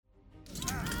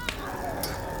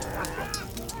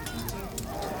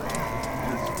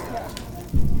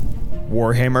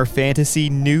Warhammer Fantasy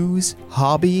news,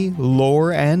 hobby,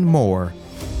 lore, and more.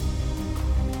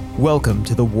 Welcome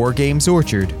to the War Games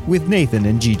Orchard with Nathan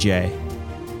and GJ.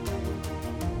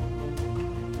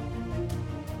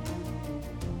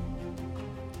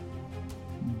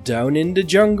 Down in the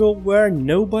jungle where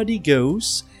nobody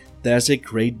goes, there's a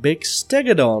great big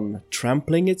Stegadon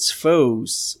trampling its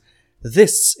foes.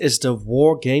 This is the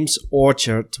War Games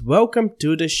Orchard. Welcome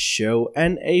to the show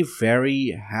and a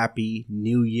very happy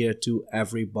new year to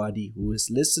everybody who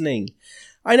is listening.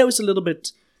 I know it's a little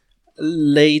bit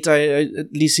late,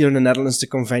 at least here in the Netherlands the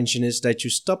convention is that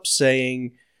you stop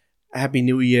saying Happy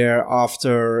New Year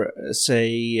after,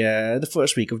 say, the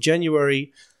first week of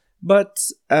January. But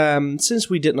since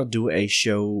we did not do a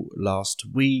show last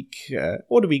week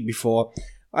or the week before,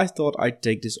 I thought I'd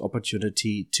take this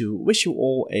opportunity to wish you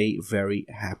all a very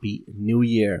happy new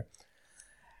year.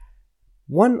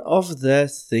 One of the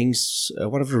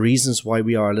reasons why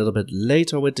we are a little bit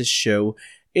later with this show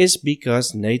is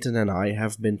because Nathan and I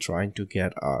have been trying to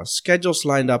get our schedules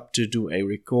lined up to do a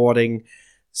recording.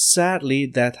 Sadly,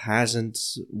 that hasn't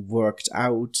worked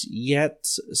out yet,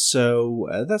 so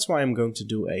that's why I'm going to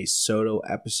do a solo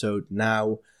episode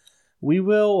now. We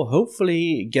will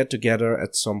hopefully get together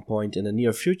at some point in the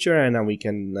near future, and then we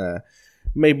can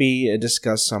maybe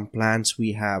discuss some plans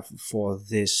we have for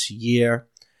this year.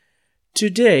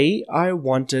 Today, I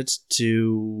was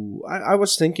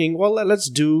thinking, well, let's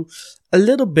do a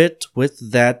little bit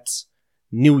with that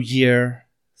New Year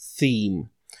theme.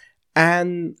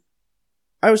 And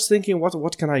I was thinking,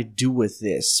 what can I do with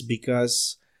this?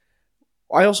 Because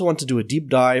I also want to do a deep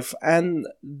dive, and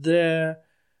the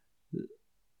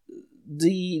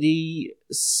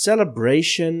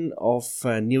celebration of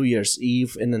New Year's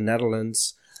Eve in the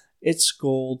Netherlands, it's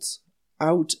called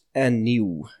Oud en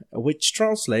Nieuw, which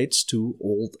translates to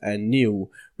Old and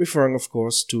New, referring of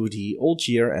course to the Old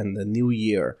Year and the New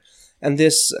Year. And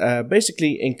this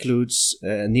basically includes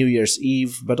New Year's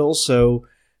Eve, but also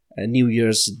New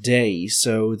Year's Day.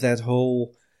 So that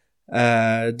whole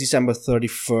December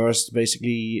 31st,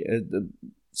 basically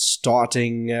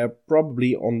starting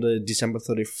probably on the December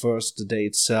 31st, the day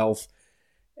itself,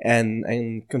 and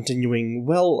continuing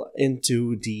well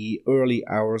into the early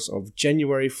hours of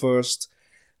January 1st.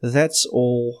 That's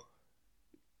all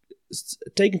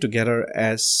taken together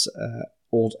as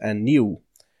Old and New.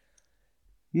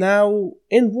 Now,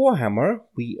 in Warhammer,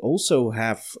 we also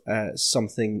have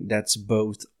something that's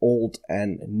both old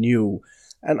and new.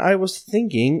 And I was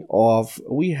thinking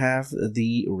we have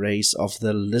the race of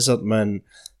the Lizardmen,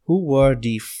 who were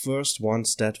the first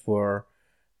ones that were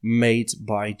made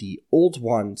by the old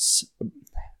ones.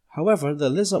 However,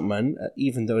 the Lizardmen,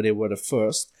 even though they were the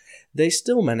first, they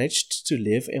still managed to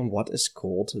live in what is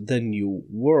called the New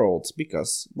World,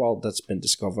 because, well, that's been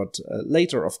discovered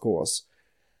later, of course.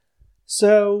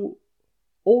 So,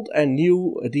 old and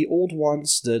new, the old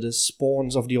ones, the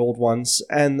spawns of the old ones,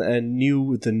 and the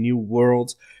new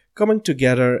world coming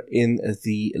together in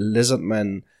the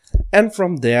Lizardmen. And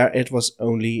from there, it was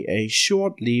only a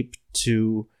short leap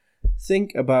to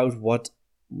think about what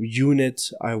unit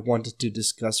I wanted to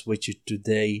discuss with you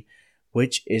today,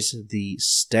 which is the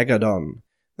Stegadon.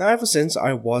 Now, ever since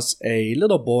I was a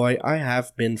little boy, I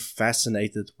have been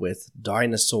fascinated with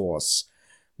dinosaurs.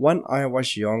 When I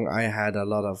was young, I had a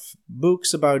lot of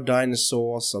books about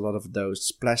dinosaurs, a lot of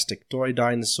those plastic toy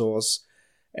dinosaurs.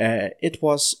 It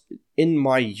was in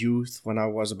my youth, when I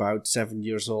was about 7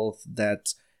 years old,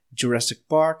 that Jurassic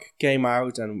Park came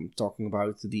out, and I'm talking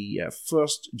about the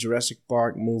first Jurassic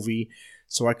Park movie.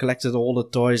 So I collected all the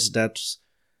toys that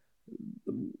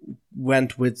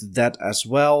went with that as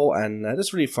well, and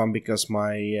that's really fun because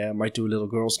my two little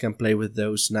girls can play with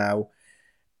those now.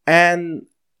 And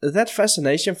that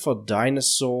fascination for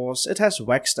dinosaurs, it has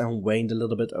waxed and waned a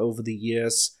little bit over the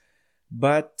years,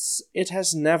 but it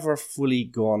has never fully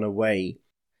gone away.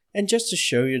 And just to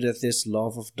show you that this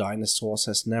love of dinosaurs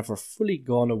has never fully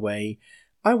gone away,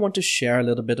 I want to share a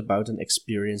little bit about an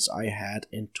experience I had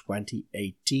in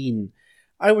 2018.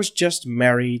 I was just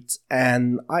married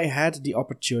and I had the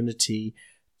opportunity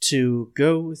to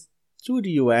go to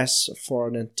the US for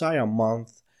an entire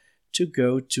month to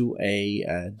go to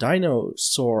a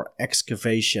dinosaur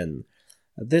excavation.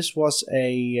 This was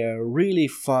a really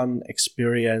fun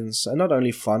experience, and not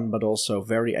only fun but also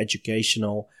very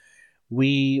educational.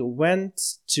 We went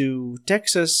to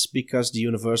Texas because the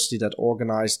university that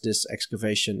organized this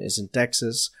excavation is in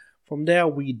Texas. From there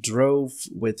we drove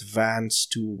with vans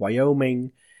to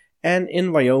Wyoming, and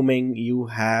in Wyoming you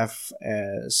have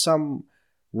some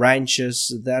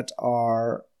ranches that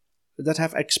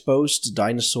have exposed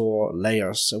dinosaur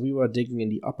layers. So we were digging in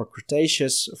the Upper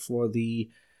Cretaceous for the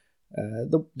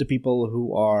the people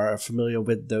who are familiar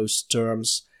with those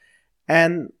terms.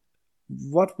 And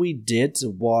what we did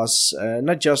was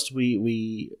not just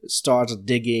we started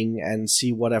digging and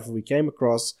see whatever we came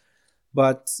across,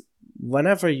 but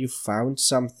whenever you found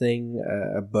something,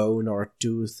 a bone or a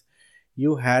tooth,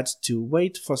 you had to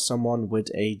wait for someone with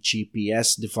a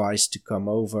GPS device to come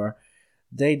over.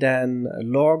 They then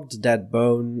logged that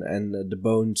bone, and the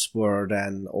bones were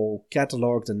then all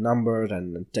catalogued and numbered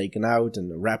and taken out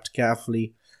and wrapped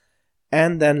carefully.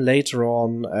 And then later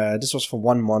on, this was for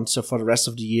 1 month, so for the rest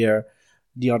of the year,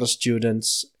 the other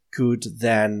students could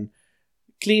then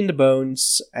clean the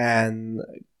bones and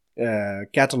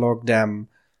catalog them,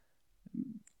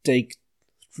 take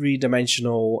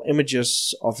three-dimensional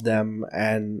images of them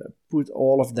and put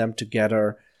all of them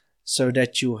together so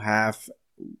that you have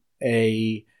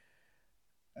a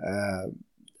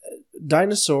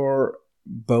dinosaur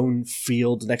bone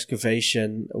field and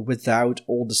excavation without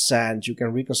all the sand. You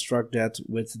can reconstruct that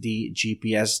with the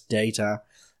GPS data,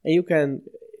 and you can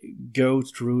go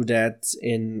through that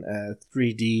in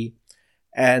 3D,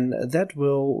 and that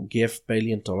will give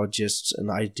paleontologists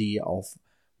an idea of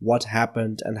what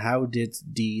happened and how did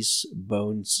these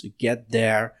bones get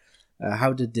there.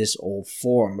 How did this all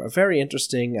form? Very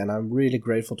interesting, and I'm really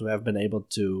grateful to have been able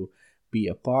to be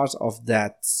a part of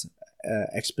that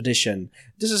expedition.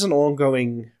 This is an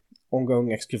ongoing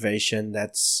excavation.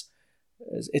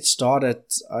 It started,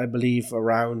 I believe,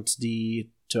 around the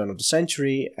turn of the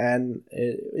century, and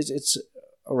it's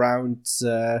around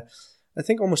I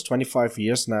think almost 25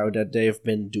 years now that they've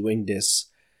been doing this.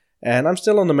 And I'm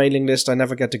still on the mailing list. I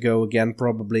never get to go again,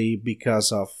 probably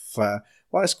because of,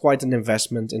 it's quite an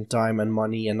investment in time and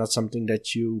money, and not something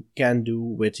that you can do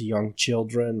with young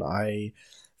children. I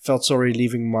felt sorry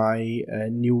leaving my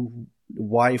new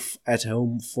wife at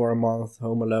home for a month,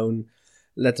 home alone,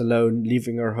 let alone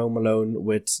leaving her home alone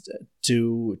with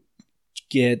 2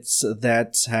 kids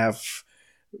that have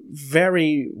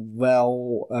very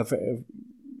well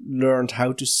learned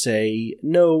how to say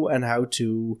no and how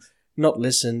to not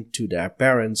listen to their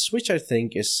parents, which I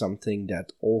think is something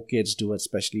that all kids do,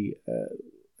 especially,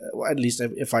 at least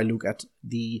if I look at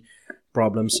the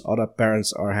problems other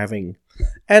parents are having.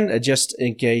 And just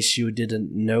in case you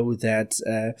didn't know that,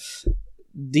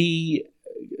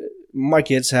 my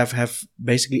kids have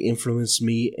basically influenced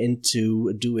me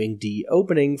into doing the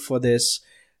opening for this.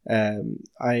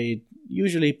 I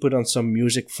usually put on some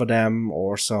music for them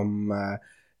or some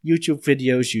YouTube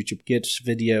videos, YouTube Kids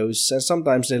videos, and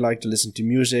sometimes they like to listen to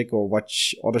music or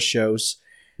watch other shows.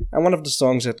 And one of the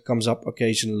songs that comes up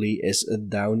occasionally is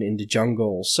Down in the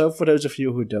Jungle. So for those of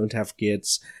you who don't have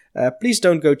kids, please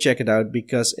don't go check it out,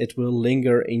 because it will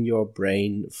linger in your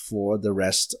brain for the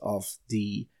rest of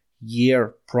the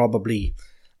year, probably.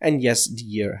 And yes, the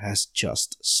year has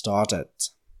just started.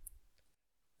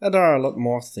 And there are a lot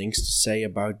more things to say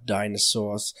about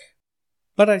dinosaurs,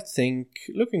 but I think,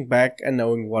 looking back and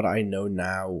knowing what I know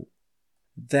now,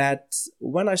 that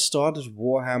when I started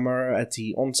Warhammer at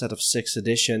the onset of 6th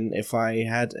edition, if I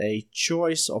had a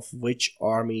choice of which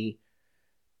army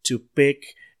to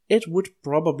pick, it would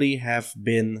probably have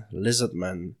been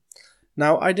Lizardmen.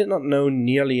 Now, I did not know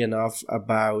nearly enough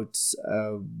about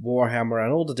Warhammer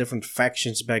and all the different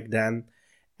factions back then,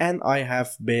 and I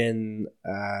have been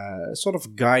sort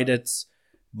of guided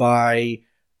by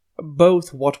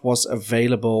both what was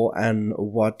available and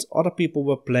what other people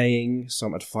were playing,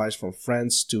 some advice from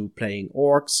friends to playing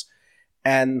orcs,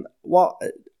 and well,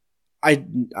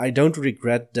 I don't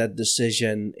regret that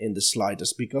decision in the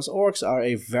slightest, because orcs are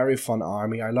a very fun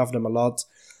army. I love them a lot.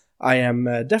 I am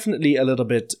definitely a little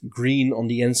bit green on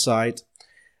the inside,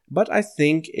 but I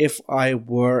think if I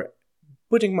were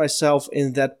putting myself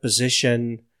in that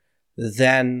position,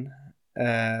 then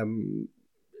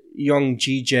young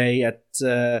GJ at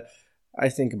I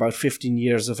think about 15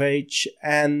 years of age,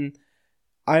 and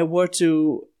I were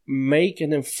to make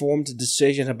an informed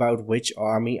decision about which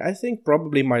army, I think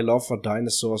probably my love for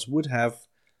dinosaurs would have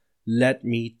led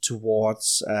me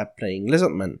towards playing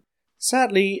Lizardmen.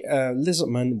 Sadly,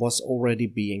 Lizardman was already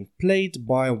being played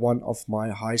by one of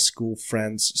my high school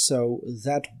friends, so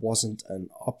that wasn't an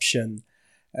option.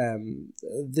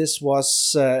 This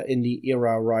was in the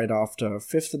era right after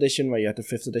 5th edition, where you had the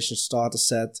 5th edition starter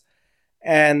set,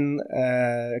 and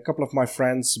a couple of my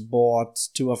friends bought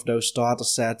 2 of those starter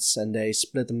sets, and they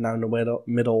split them down the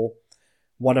middle.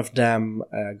 One of them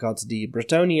got the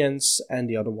Bretonnians, and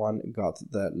the other one got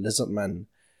the Lizardmen.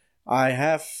 I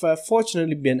have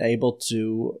fortunately been able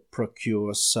to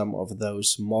procure some of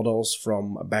those models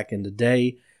from back in the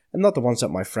day, and not the ones that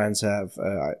my friends have.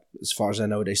 As far as I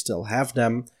know, they still have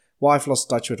them. Well, I've lost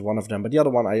touch with one of them, but the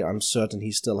other one I'm certain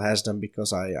he still has them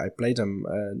because I played them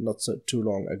not too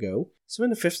long ago. So in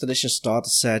the 5th edition starter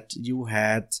set, you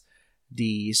had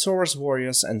the Saurus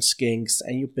Warriors and Skinks,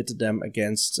 and you pitted them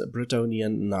against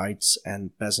Bretonnian Knights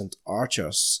and Peasant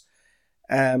Archers.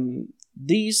 I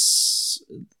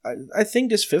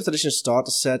think this 5th edition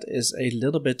starter set is a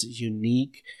little bit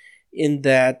unique in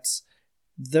that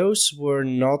those were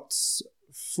not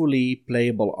fully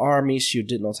playable armies. You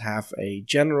did not have a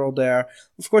general there.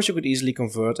 Of course, you could easily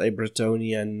convert a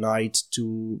Bretonnian Knight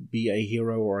to be a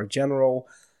hero or a general.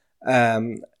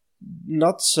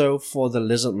 Not so for the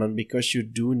Lizardman, because you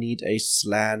do need a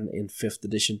Slan in 5th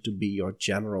edition to be your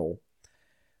general.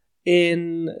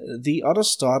 In the other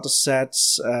starter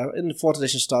sets, in the 4th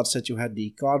edition starter set, you had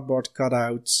the cardboard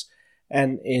cutouts,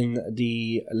 and in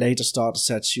the later starter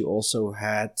sets, you also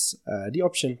had the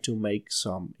option to make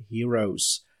some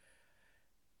heroes.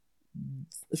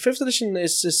 5th edition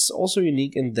is also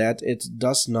unique in that it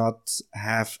does not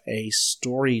have a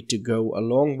story to go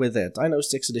along with it. I know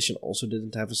 6th edition also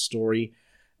didn't have a story.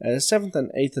 7th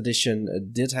and 8th edition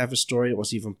did have a story. It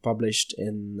was even published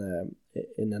in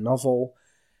a novel,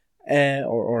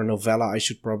 or a novella, I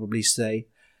should probably say.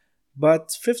 But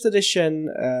 5th edition,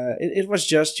 it was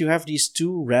just, you have these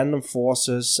two random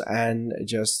forces and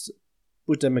just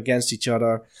put them against each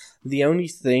other. The only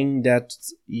thing that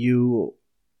you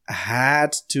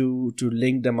had to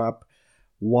link them up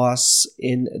was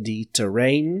in the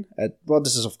terrain. Well,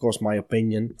 this is of course my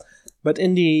opinion, but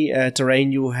in the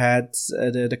terrain you had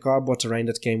the cardboard terrain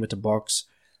that came with the box.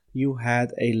 You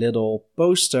had a little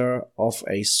poster of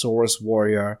a Saurus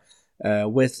warrior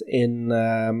with in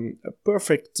a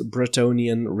perfect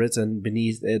Bretonnian written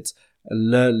beneath it,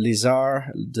 Le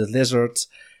Lizard, the lizard,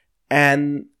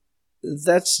 and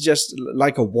that's just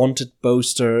like a wanted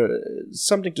poster,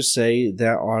 something to say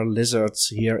there are lizards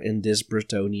here in this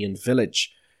Bretonnian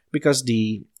village, because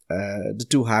the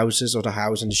two houses, or the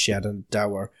house and the shed and the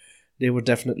tower, they were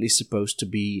definitely supposed to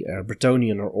be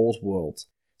Bretonnian or Old World.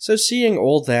 So seeing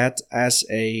all that as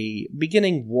a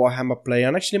beginning Warhammer player,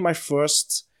 and actually my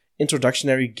first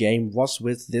introductory game was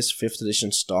with this 5th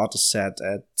edition starter set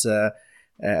at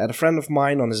a friend of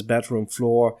mine on his bedroom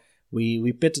floor.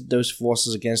 We pitted those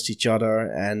forces against each other,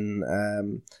 and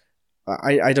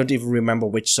I don't even remember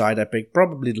which side I picked.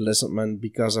 Probably the Lizardman,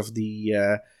 because of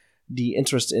the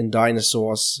interest in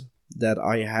dinosaurs that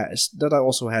I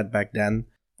also had back then.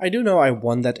 I do know I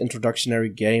won that introductory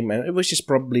game, and it was just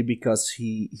probably because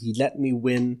he let me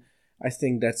win. I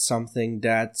think that's something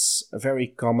that's very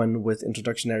common with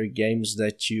introductory games,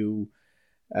 that you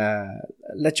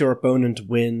let your opponent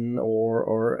win,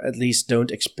 or at least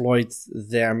don't exploit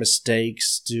their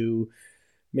mistakes to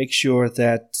make sure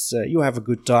that you have a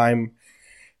good time.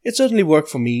 It certainly worked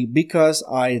for me, because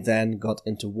I then got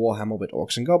into Warhammer with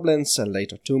Orcs and Goblins, and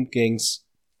later Tomb Kings.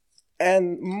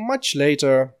 And much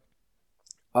later,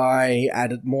 I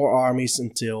added more armies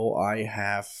until I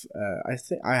have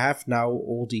now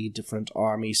all the different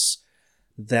armies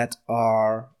that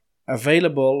are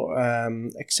available,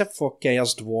 except for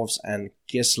Chaos Dwarves and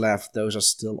Kislev. Those are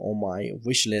still on my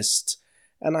wish list,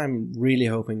 and I'm really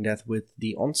hoping that with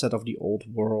the onset of the Old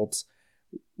World,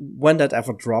 when that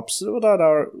ever drops, there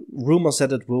are rumors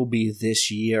that it will be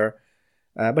this year,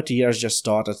 but the year has just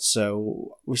started,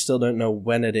 so we still don't know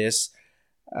when it is.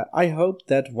 I hope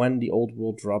that when the Old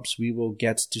World drops, we will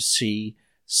get to see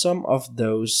some of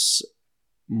those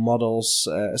models,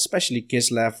 especially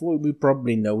Kislev. We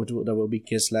probably know there will be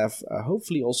Kislev.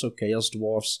 Hopefully also Chaos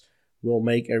Dwarfs will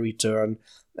make a return.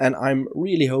 And I'm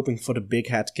really hoping for the big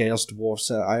head Chaos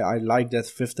Dwarfs. I like that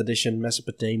 5th edition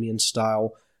Mesopotamian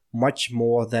style much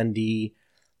more than the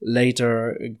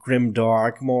later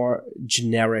grimdark, more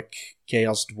generic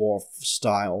Chaos Dwarf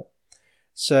style.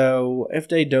 So if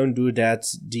they don't do that,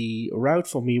 the route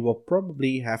for me will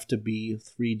probably have to be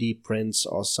 3D prints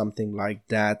or something like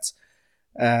that.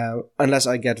 Unless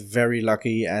I get very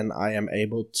lucky and I am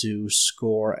able to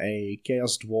score a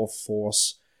Chaos Dwarf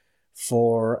force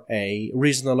for a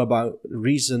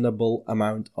reasonable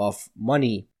amount of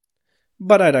money.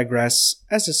 But I digress,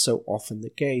 as is so often the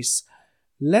case.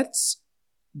 Let's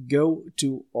go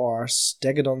to our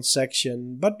Stegadon'ts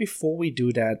section, but before we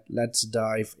do that, let's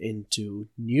dive into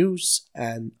news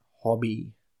and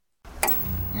hobby.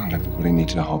 Not everybody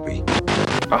needs a hobby.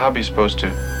 A hobby's supposed to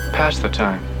pass the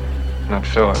time, not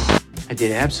fill it. I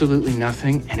did absolutely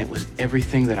nothing, and it was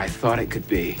everything that I thought it could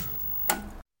be.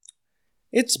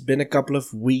 It's been a couple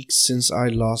of weeks since I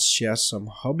last shared some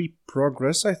hobby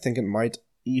progress. I think it might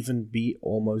even be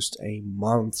almost a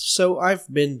month. So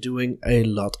I've been doing a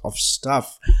lot of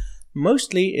stuff.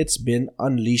 Mostly it's been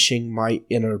unleashing my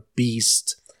inner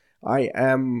beast. I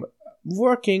am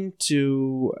working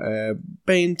to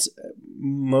paint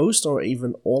most or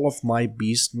even all of my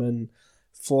beastmen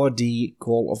for the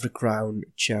Call of the Crown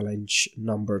Challenge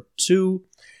number 2.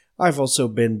 I've also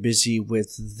been busy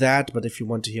with that, but if you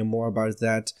want to hear more about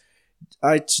that,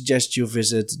 I'd suggest you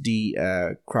visit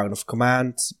the Crown of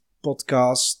Command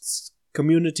podcast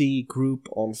community group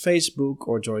on Facebook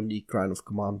or join the Crown of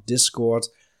Command Discord.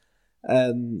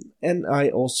 And I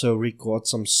also record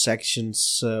some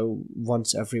sections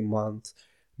once every month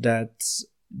that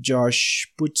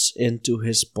Josh puts into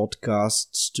his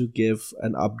podcasts to give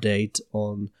an update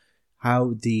on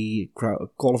how the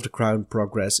Call of the Crown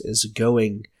progress is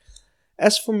going.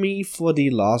 As for me, for the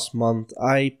last month,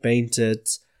 I painted...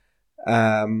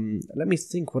 let me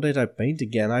think, what did I paint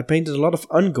again? I painted a lot of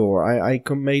Ungor. I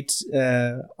made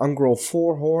Ungor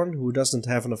Fourhorn, who doesn't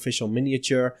have an official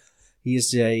miniature. He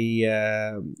is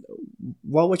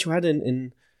what you had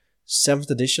in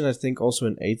 7th edition, I think also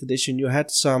in 8th edition, you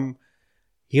had some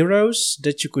heroes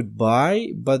that you could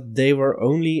buy, but they were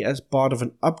only as part of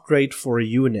an upgrade for a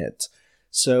unit.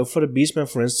 So for the Beastman,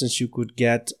 for instance, you could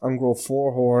get Ungor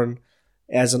Fourhorn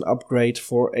as an upgrade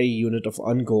for a unit of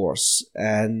Ungors.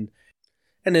 And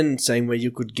in the same way,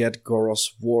 you could get Goros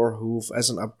Warhoof as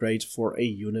an upgrade for a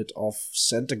unit of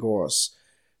Centagors.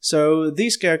 So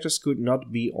these characters could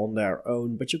not be on their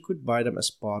own, but you could buy them as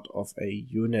part of a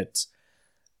unit.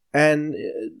 And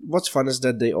what's fun is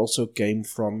that they also came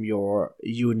from your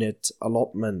unit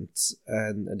allotment,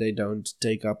 and they don't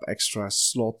take up extra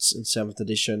slots in 7th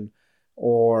edition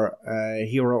or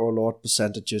hero or lord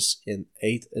percentages in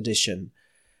 8th edition.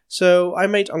 So I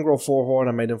made Ungor Fourhorn.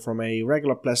 I made him from a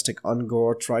regular plastic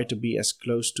Ungor, tried to be as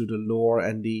close to the lore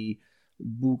and the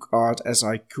book art as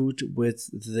I could with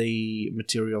the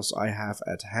materials I have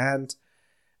at hand.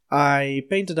 I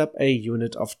painted up a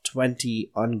unit of 20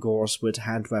 Ungors with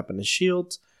hand weapon and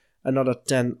shield, another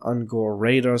 10 Ungor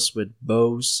raiders with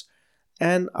bows,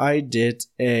 and I did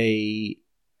a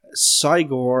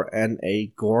Cygor and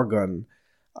a Gorgon.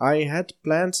 I had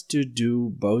planned to do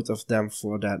both of them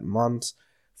for that month,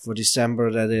 for December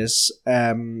that is,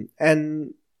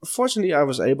 and fortunately I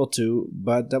was able to,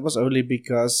 but that was only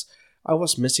because I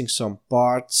was missing some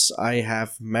parts. I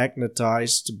have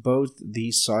magnetized both the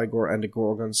Cygor and the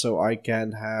Gorgon, so I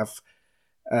can have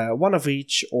one of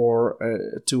each or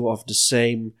two of the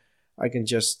same. I can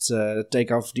just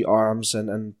take off the arms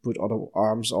and put other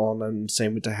arms on, and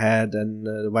same with the head and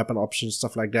the weapon options,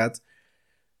 stuff like that.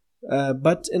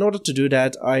 But in order to do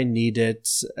that, I needed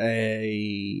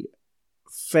a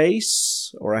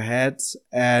face or a head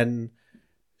and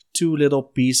 2 little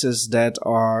pieces that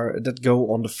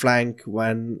go on the flank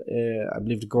when I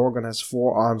believe the Gorgon has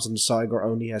 4 arms and the Cygor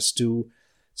only has 2.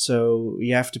 So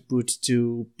you have to put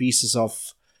 2 pieces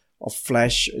of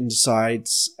flesh in the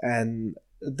sides, and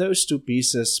those 2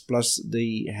 pieces plus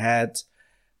the head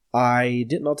I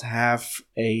did not have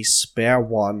a spare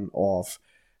one of.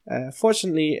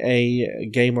 Fortunately, a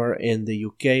gamer in the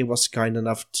UK was kind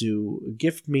enough to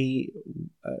give me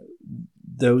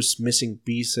those missing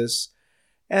pieces,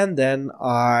 and then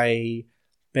I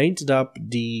painted up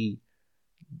the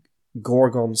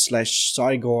Gorgon /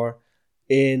 Cygor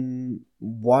in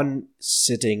one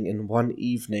sitting, in one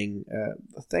evening,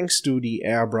 thanks to the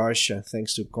airbrush,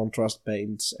 thanks to contrast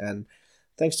paints, and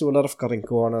thanks to a lot of cutting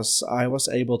corners. I was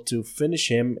able to finish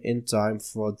him in time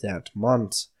for that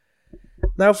month.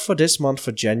 Now for this month,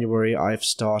 for January, I've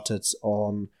started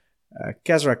on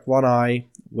Kazrak One Eye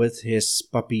with his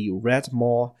puppy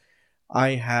Redmaw.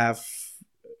 I have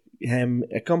him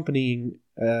accompanying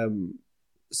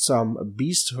some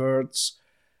beast herds.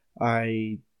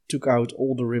 I took out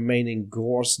all the remaining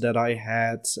gores that I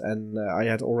had, and I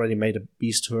had already made a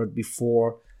beast herd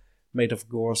before, made of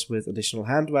gores with additional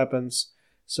hand weapons.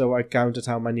 So I counted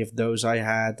how many of those I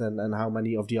had and how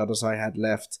many of the others I had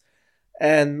left.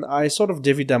 And I sort of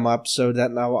divvied them up so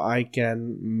that now I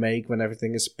can make, when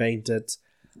everything is painted,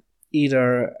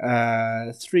 either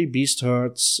 3 beast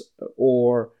herds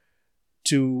or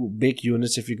 2 big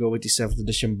units, if you go with the 7th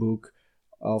edition book,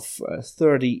 of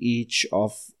 30 each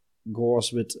of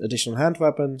gores with additional hand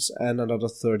weapons, and another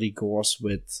 30 gores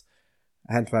with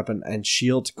hand weapon and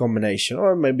shield combination,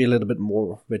 or maybe a little bit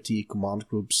more with the command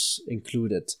groups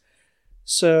included.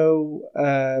 So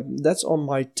that's on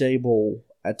my table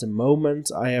at the moment.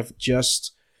 I have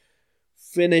just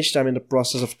finished. I'm in the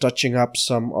process of touching up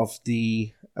some of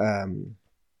the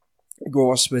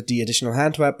gores with the additional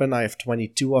hand weapon. I have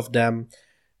 22 of them.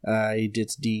 I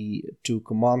did the 2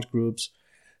 command groups.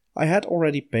 I had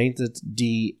already painted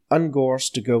the Ungors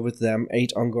to go with them,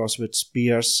 8 Ungors with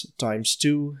spears times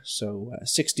 2, so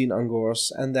 16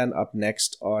 Ungors, and then up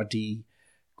next are the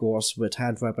course, with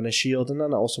hand weapon and shield, and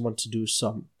then I also want to do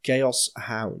some Chaos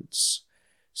Hounds.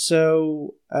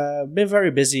 So, been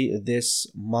very busy this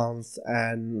month,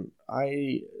 and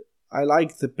I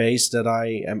like the pace that I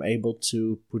am able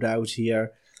to put out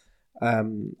here.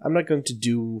 I'm not going to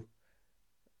do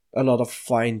a lot of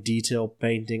fine detail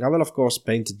painting. I will of course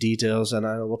paint the details, and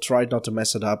I will try not to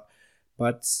mess it up.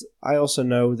 But I also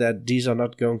know that these are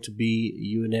not going to be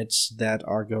units that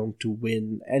are going to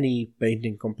win any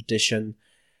painting competition.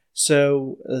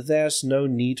 So there's no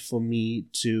need for me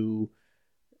to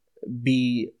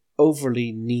be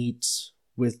overly neat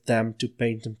with them to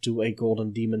paint them to a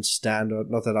Golden Demon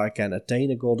standard. Not that I can attain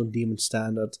a Golden Demon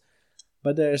standard,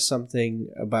 but there is something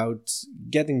about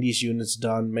getting these units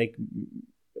done,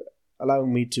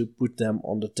 allowing me to put them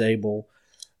on the table,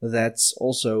 that's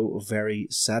also very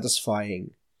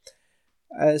satisfying.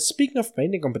 Speaking of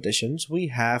painting competitions, we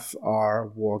have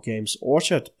our Wargames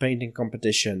Orchard painting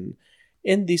competition.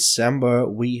 In December,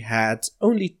 we had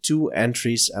only 2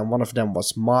 entries, and one of them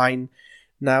was mine.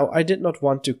 Now, I did not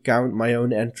want to count my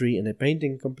own entry in a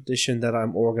painting competition that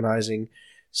I'm organizing,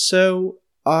 so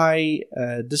I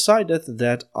decided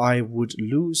that I would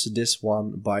lose this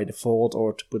one by default,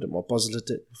 or to put it more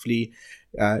positively,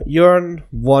 Jörn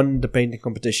won the painting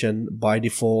competition by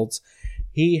default.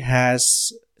 He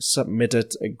has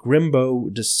submitted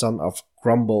Grimbo, the son of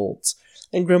Grumbled.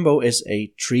 And Grimbo is a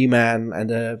tree man,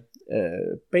 and the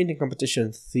painting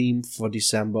competition theme for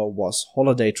December was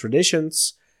holiday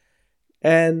traditions.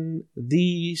 And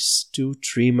these 2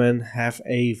 tree men have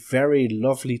a very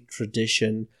lovely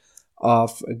tradition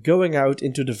of going out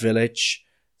into the village,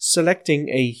 selecting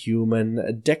a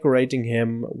human, decorating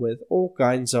him with all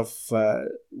kinds of,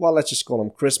 let's just call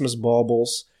them Christmas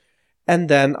baubles, and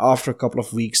then after a couple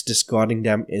of weeks discarding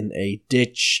them in a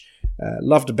ditch.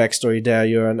 Love the backstory there,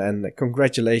 Jörn, and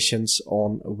congratulations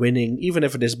on winning. Even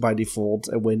if it is by default,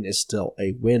 a win is still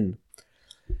a win.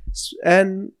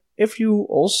 And if you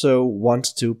also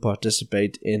want to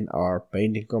participate in our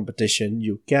painting competition,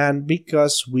 you can,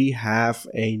 because we have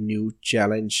a new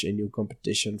challenge, a new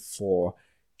competition for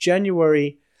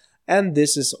January, and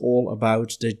this is all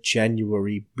about the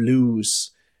January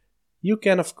blues. You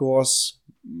can, of course,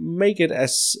 make it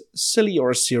as silly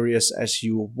or serious as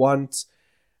you want.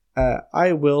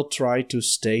 I will try to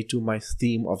stay to my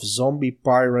theme of zombie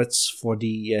pirates for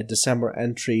the December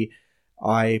entry.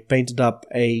 I painted up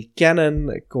a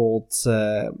cannon called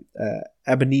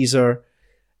Ebenezer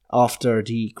after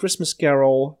the Christmas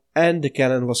Carol, and the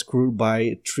cannon was crewed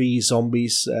by 3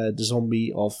 zombies. The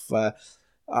zombie of,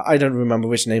 I don't remember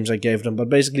which names I gave them, but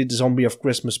basically the zombie of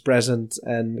Christmas Present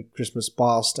and Christmas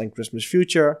Past and Christmas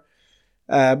Future.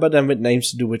 But then with names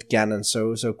to do with canon.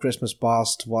 So Christmas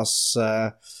Past was,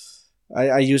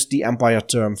 I used the Empire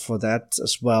term for that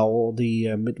as well,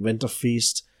 the Midwinter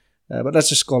Feast. But let's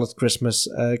just call it Christmas.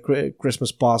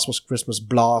 Christmas Past was Christmas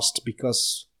Blast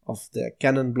because of the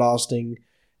cannon blasting,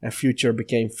 and Future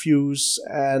became Fuse,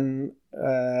 and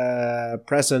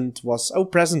Present was,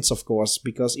 presents of course,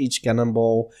 because each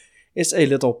cannonball is a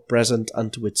little present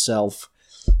unto itself.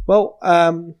 Well,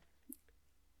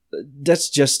 that's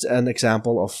just an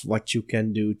example of what you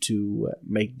can do to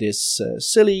make this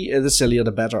silly. The sillier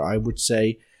the better, I would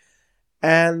say.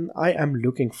 And I am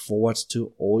looking forward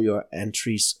to all your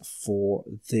entries for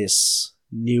this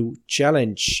new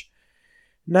challenge.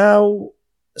 Now,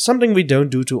 something we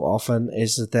don't do too often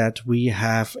is that we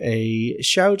have a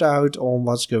shout out on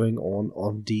what's going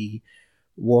on the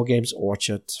Wargames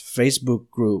Orchard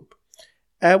Facebook group.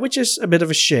 Which is a bit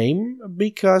of a shame,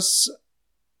 because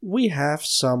we have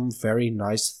some very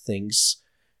nice things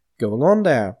going on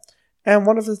there. And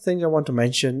one of the things I want to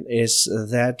mention is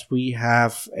that we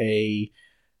have I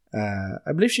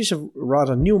believe she's a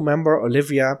rather new member,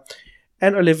 Olivia.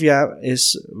 And Olivia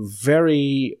is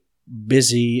very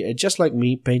busy, just like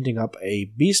me, painting up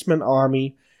a Beastman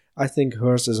army. I think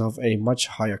hers is of a much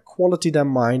higher quality than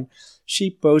mine.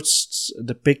 She posts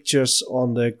the pictures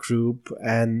on the group,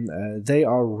 and they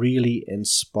are really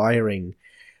inspiring.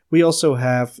 We also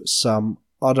have some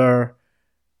other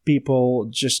people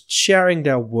just sharing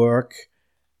their work.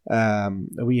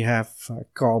 We have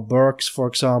Carl Burks, for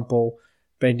example,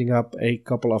 painting up a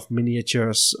couple of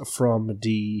miniatures from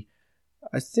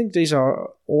I think these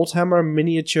are Oldhammer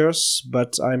miniatures,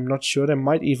 but I'm not sure. There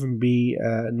might even be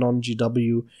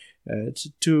non-GW.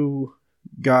 2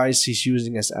 guys he's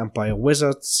using as Empire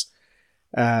Wizards.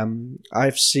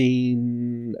 I've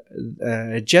seen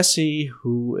Jesse,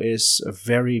 who is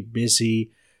very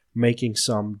busy making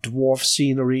some dwarf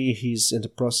scenery. He's in the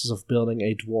process of building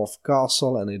a dwarf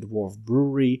castle and a dwarf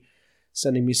brewery,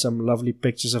 sending me some lovely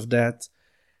pictures of that.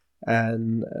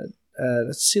 And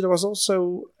let's see, there was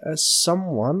also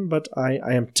someone, but I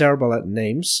am terrible at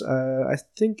names. I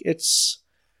think it's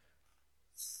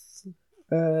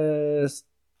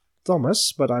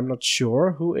Thomas, but I'm not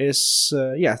sure, who is,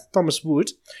 Thomas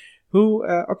Wood, who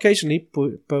occasionally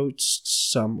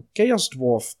posts some Chaos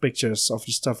Dwarf pictures of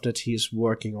the stuff that he is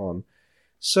working on.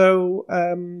 So,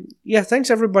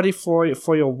 thanks everybody for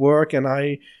your work, and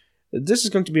this is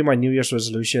going to be my New Year's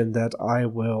resolution, that I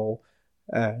will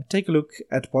take a look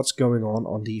at what's going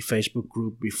on the Facebook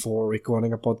group before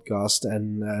recording a podcast,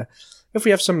 and if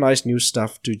we have some nice new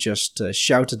stuff, to just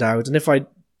shout it out. And if I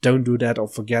don't do that or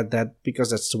forget that, because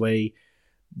that's the way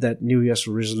that New Year's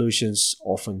resolutions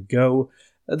often go,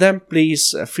 then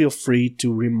please feel free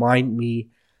to remind me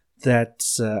that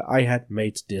I had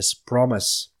made this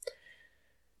promise.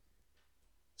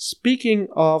 Speaking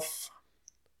of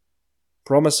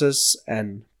promises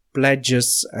and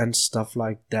pledges and stuff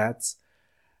like that,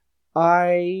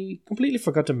 I completely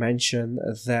forgot to mention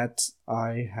that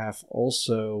I have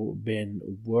also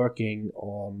been working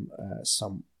on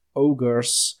some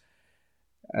ogres.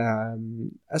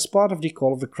 As part of the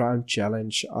Call of the Crown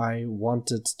challenge, I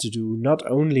wanted to do, not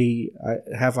only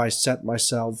have I set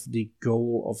myself the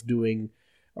goal of doing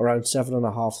around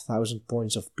 7,500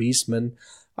 points of Beastmen,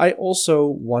 I also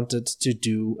wanted to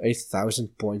do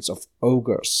 1,000 points of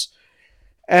ogres.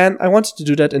 And I wanted to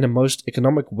do that in the most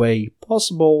economic way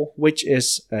possible, which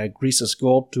is Greaser's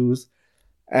Goldtooth.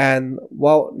 And,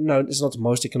 well, no, it's not the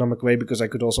most economic way, because I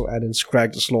could also add in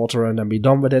Scrag the Slaughterer and then be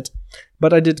done with it.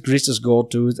 But I did Greaser's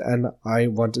Goldtooth, and I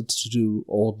wanted to do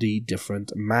all the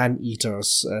different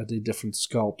man-eaters, the different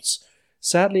sculpts.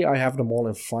 Sadly, I have them all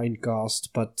in Finecast,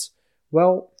 but,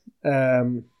 well,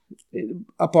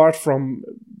 apart from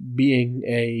being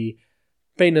a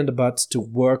pain in the butt to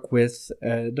work with,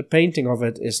 the painting of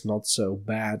it is not so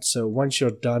bad. So once you're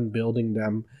done building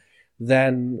them,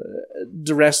 then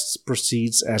the rest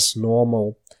proceeds as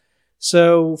normal.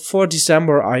 So for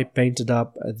December, I painted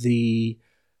up the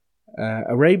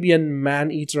Arabian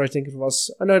Man-Eater, I think it was.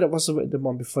 Oh no, that was the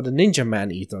one before, the Ninja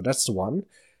Man-Eater. That's the one.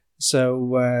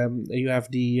 So you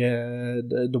have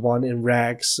the one in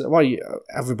rags. Well,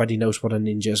 everybody knows what a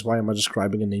ninja is. Why am I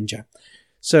describing a ninja?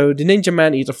 So the Ninja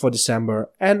Man-Eater for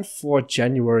December, and for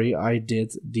January I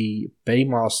did the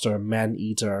Paymaster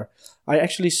Man-Eater. I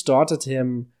actually started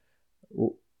him,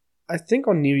 I think,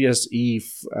 on New Year's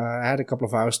Eve. I had a couple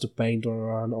of hours to paint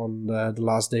on the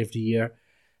last day of the year,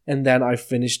 and then I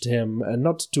finished him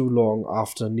not too long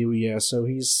after New Year. So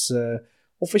he's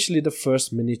officially the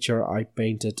first miniature I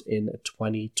painted in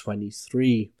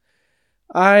 2023.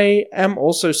 I am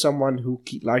also someone who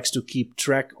likes to keep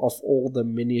track of all the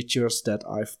miniatures that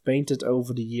I've painted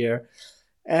over the year.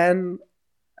 And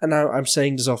now I'm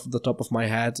saying this off the top of my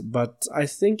head, but I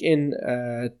think in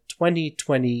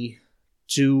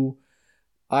 2022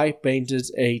 I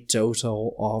painted a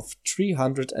total of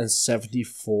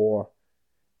 374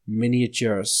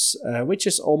 miniatures, which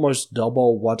is almost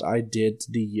double what I did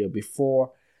the year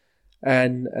before.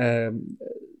 And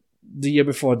the year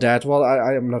before that, well,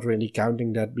 I am not really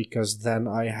counting that, because then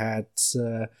I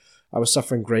was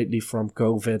suffering greatly from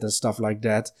COVID and stuff like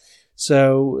that.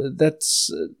 So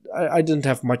I didn't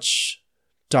have much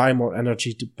time or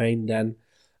energy to paint then.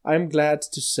 I'm glad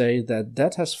to say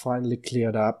that has finally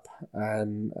cleared up,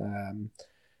 and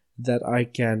that I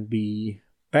can be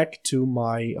back to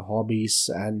my hobbies.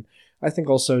 And I think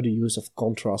also the use of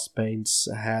contrast paints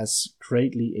has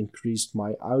greatly increased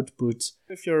my output.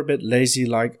 If you're a bit lazy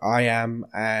like I am,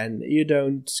 and you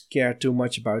don't care too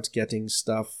much about getting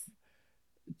stuff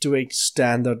to a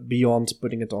standard beyond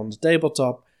putting it on the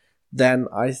tabletop, then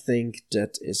I think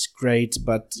that is great.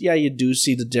 But yeah, you do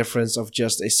see the difference of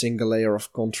just a single layer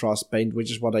of contrast paint, which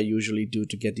is what I usually do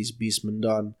to get these Beastmen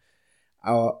done.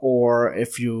 Or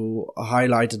if you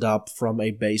highlight it up from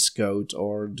a base coat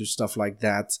or do stuff like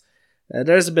that.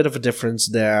 There's a bit of a difference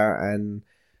there, and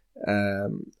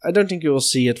I don't think you will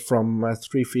see it from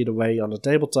 3 feet away on the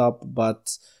tabletop,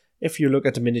 but if you look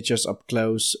at the miniatures up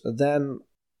close, then,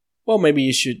 well, maybe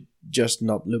you should just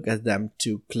not look at them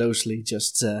too closely,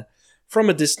 just from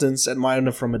a distance, admire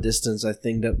them from a distance. I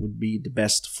think that would be the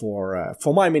best for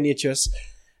my miniatures,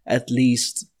 at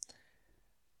least.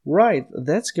 Right,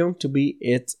 that's going to be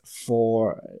it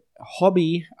for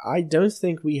hobby. I don't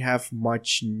think we have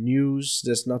much news.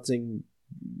 There's not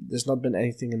been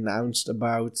anything announced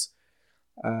about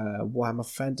Warhammer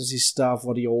Fantasy stuff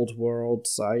or the Old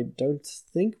Worlds. I don't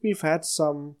think we've had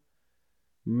some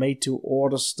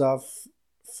made-to-order stuff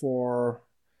for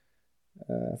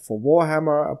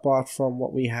Warhammer, apart from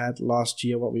what we had last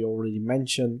year, what we already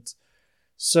mentioned.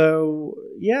 So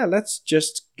yeah, let's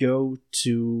just go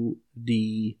to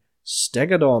the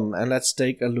Stegadon, and let's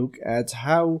take a look at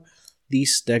how the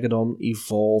Stegadon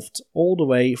evolved all the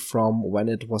way from when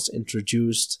it was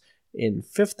introduced in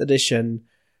 5th edition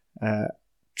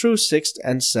through 6th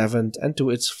and 7th and to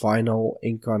its final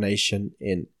incarnation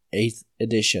in 8th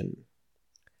edition.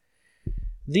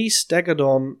 The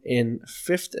Stegadon in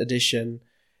 5th edition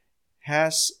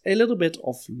has a little bit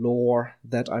of lore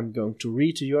that I'm going to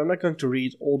read to you. I'm not going to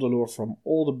read all the lore from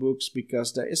all the books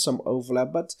because there is some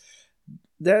overlap, but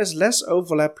there is less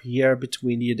overlap here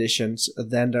between the editions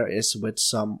than there is with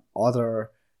some other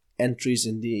entries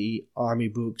in the army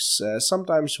books.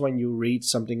 Sometimes when you read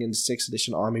something in the 6th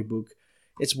edition army book,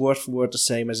 it's word for word the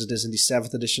same as it is in the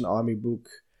 7th edition army book,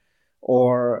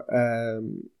 or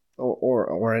in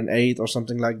 8th or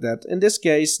something like that. In this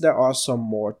case, there are some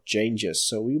more changes,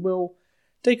 so we will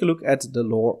take a look at the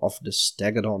lore of the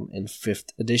Stegadon in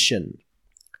 5th edition.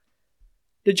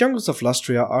 The jungles of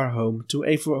Lustria are home to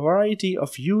a variety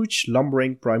of huge,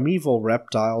 lumbering, primeval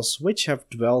reptiles which have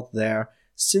dwelt there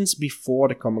since before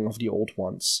the coming of the Old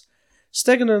Ones.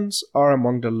 Stegadon'ts are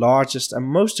among the largest and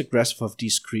most aggressive of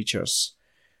these creatures.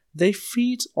 They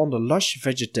feed on the lush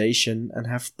vegetation and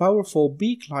have powerful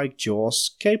beak-like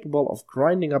jaws capable of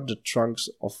grinding up the trunks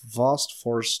of vast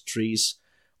forest trees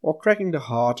or cracking the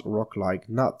hard rock-like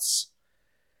nuts.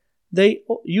 They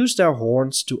use their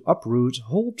horns to uproot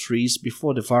whole trees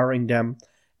before devouring them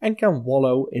and can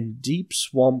wallow in deep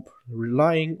swamp,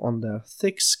 relying on their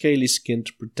thick scaly skin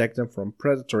to protect them from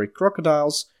predatory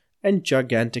crocodiles and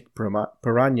gigantic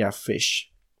piranha fish.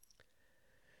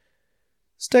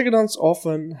 Stegadon'ts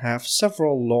often have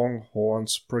several long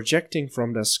horns projecting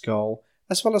from their skull,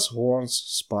 as well as horns,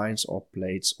 spines or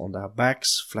plates on their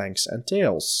backs, flanks and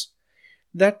tails.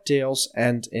 Their tails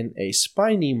end in a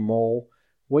spiny maul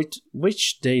with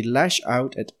which they lash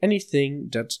out at anything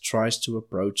that tries to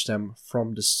approach them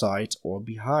from the side or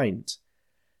behind.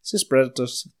 Since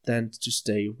predators tend to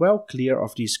stay well clear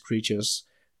of these creatures,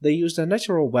 they use their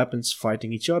natural weapons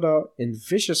fighting each other in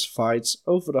vicious fights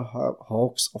over the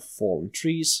hulks of fallen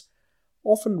trees,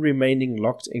 often remaining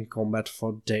locked in combat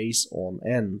for days on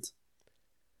end.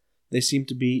 They seem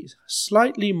to be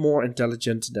slightly more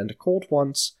intelligent than the Cold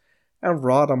Ones, and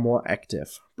rather more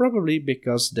active, probably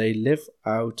because they live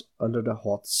out under the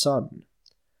hot sun.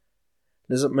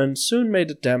 Lizardmen soon made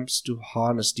attempts to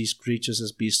harness these creatures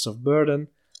as beasts of burden,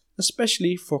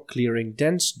 especially for clearing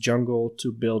dense jungle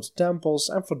to build temples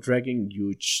and for dragging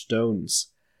huge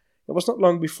stones. It was not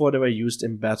long before they were used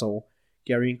in battle,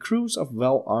 carrying crews of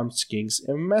well-armed skinks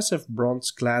in massive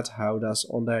bronze-clad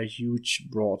howdahs on their huge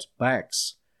broad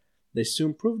backs. They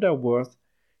soon proved their worth,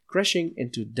 crashing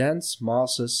into dense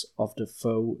masses of the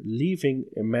foe, leaving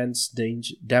immense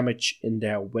damage in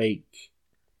their wake.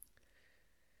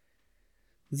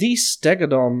 The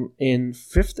Stegadon in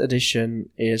 5th edition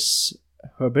is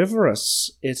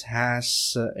herbivorous. It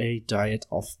has a diet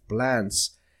of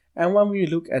plants, and when we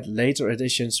look at later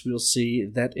editions we'll see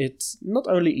that it not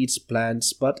only eats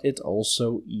plants but it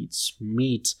also eats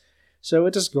meat. So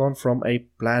it has gone from a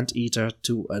plant eater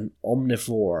to an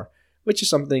omnivore, which is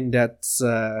something that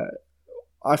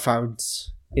I found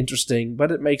interesting,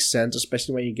 but it makes sense,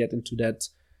 especially when you get into that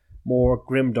more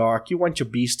grimdark. You want your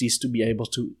beasties to be able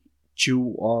to chew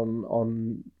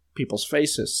on people's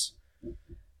faces.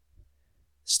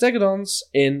 Stegadon'ts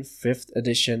in 5th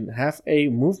edition have a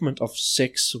movement of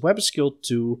 6, weapon skill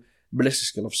 2, ballistic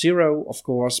skill of 0, of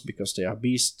course, because they are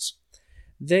beasts.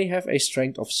 They have a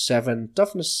strength of 7,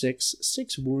 toughness 6,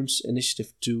 6 wounds,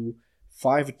 initiative 2,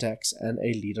 5 attacks, and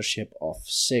a leadership of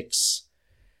 6.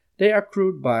 They are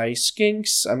crewed by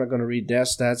Skinks. I'm not going to read their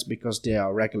stats because they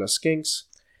are regular Skinks.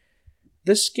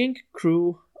 The Skink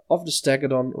crew of the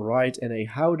Stegadon ride in a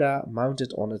howdah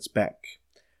mounted on its back.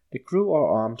 The crew are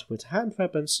armed with hand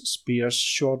weapons, spears,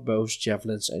 short bows,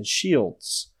 javelins, and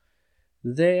shields.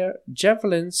 Their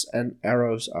javelins and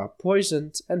arrows are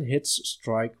poisoned and hits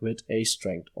strike with a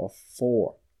strength of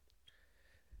 4.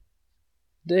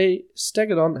 The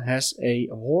Stegadon has a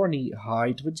horny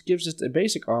hide which gives it a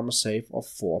basic armor save of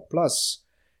 4+.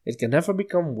 It can never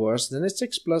become worse than a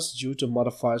 6+ due to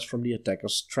modifiers from the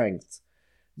attacker's strength.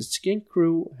 The Skink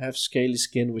crew have scaly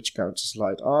skin which counts as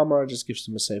light armor. This gives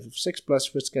them a save of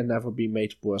 6+, which can never be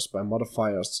made worse by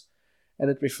modifiers, and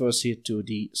it refers here to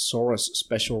the Saurus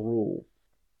special rule.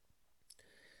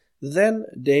 Then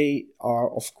they are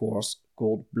of course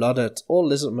cold-blooded. All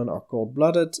lizardmen are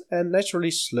cold-blooded and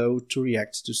naturally slow to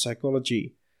react to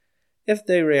psychology, if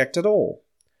they react at all.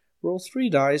 Roll 3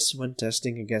 dice when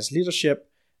testing against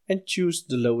leadership and choose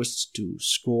the lowest 2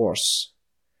 scores.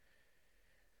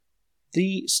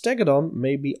 The Stegadon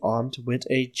may be armed with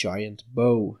a giant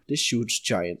bow. This shoots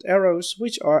giant arrows,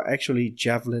 which are actually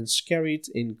javelins carried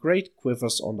in great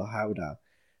quivers on the howdah.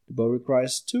 The bow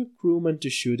requires 2 crewmen to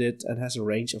shoot it and has a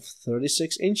range of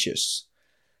 36 inches.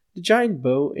 The giant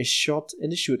bow is shot in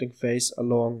the shooting phase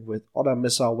along with other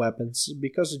missile weapons.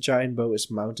 Because the giant bow is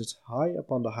mounted high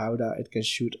upon the howdah, it can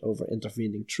shoot over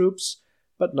intervening troops,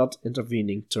 but not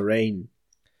intervening terrain.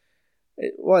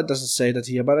 It doesn't say that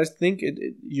here, but I think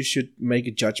you should make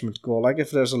a judgment call. Like if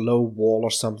there's a low wall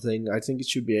or something, I think it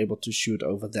should be able to shoot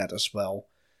over that as well.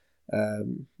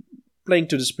 Playing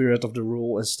to the spirit of the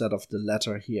rule instead of the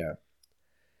letter here.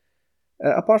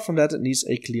 Apart from that, it needs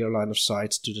a clear line of sight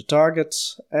to the target,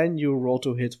 and you roll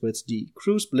to hit with the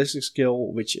Crew's Ballistic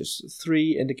skill, which is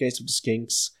 3 in the case of the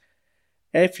Skinks.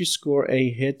 If you score a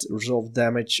hit, resolve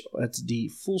damage at the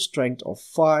full strength of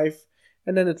 5,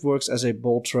 and then it works as a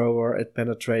bolt thrower. It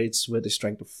penetrates with a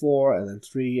strength of 4 and then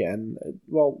 3 and,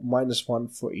 -1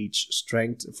 for each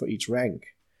strength for each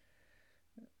rank.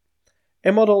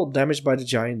 A model damaged by the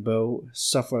giant bow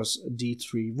suffers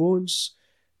D3 wounds.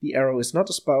 The arrow is not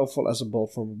as powerful as a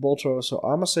bolt from a bolt thrower, so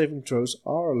armor saving throws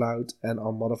are allowed and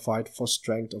are modified for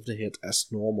strength of the hit as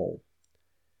normal.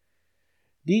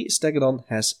 The Stegadon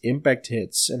has impact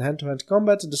hits. In hand-to-hand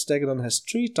combat, the Stegadon has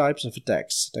 3 types of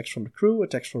attacks. Attacks from the crew,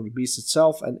 attacks from the beast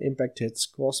itself, and impact hits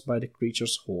caused by the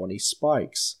creature's horny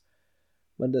spikes.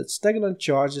 When the Stegadon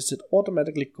charges, it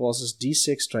automatically causes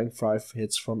D6 strength 5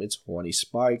 hits from its horny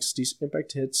spikes. These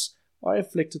impact hits are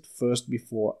inflicted first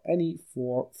before any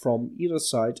from either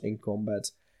side in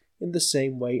combat, in the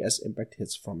same way as impact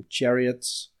hits from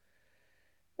chariots.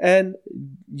 And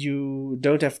you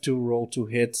don't have to roll to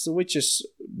hit, which is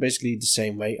basically the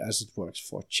same way as it works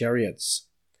for chariots.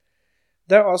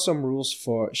 There are some rules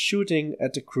for shooting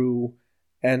at the crew,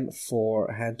 and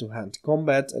for hand-to-hand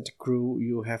combat at the crew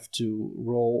you have to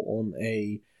roll on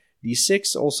a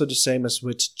d6, also the same as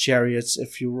with chariots.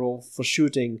 If you roll for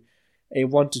shooting a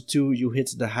 1 to 2, you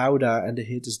hit the howdah and the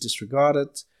hit is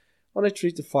disregarded. On a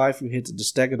 3 to 5, you hit the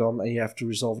Stegadon and you have to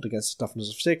resolve it against a toughness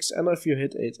of 6. And if you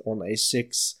hit it on a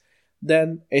 6,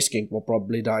 then a skink will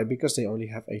probably die because they only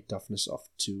have a toughness of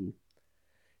 2.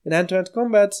 In hand-to-hand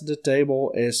combat, the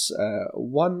table is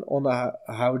 1 on the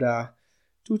howdah,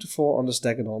 2 to 4 on the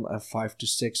Stegadon, and 5 to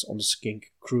 6 on the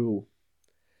skink crew.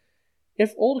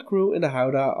 If all the crew in the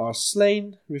howdah are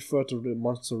slain, refer to the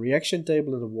monster reaction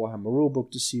table in the Warhammer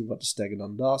rulebook to see what the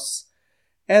Stegadon does.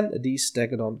 And the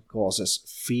Stegadon causes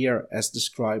fear as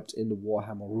described in the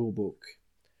Warhammer rulebook.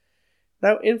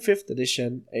 Now in 5th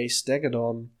edition, a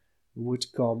Stegadon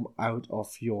would come out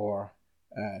of your...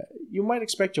 you might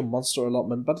expect your monster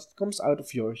allotment, but it comes out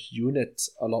of your unit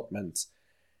allotment.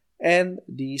 And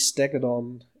the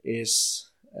Stegadon is...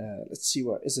 let's see,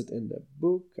 where is it in the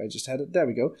book? I just had it. There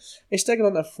we go. A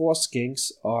Stegadon and 4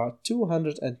 Skinks are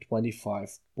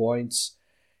 225 points.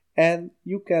 And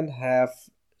you can have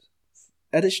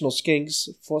additional Skinks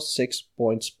for 6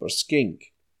 points per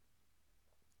Skink.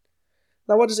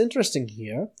 Now what is interesting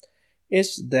here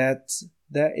is that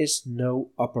there is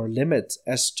no upper limit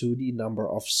as to the number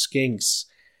of Skinks.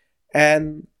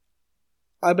 And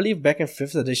I believe back in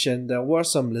 5th edition there were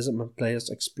some Lizardman players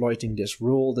exploiting this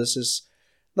rule. This is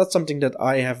not something that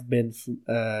I have been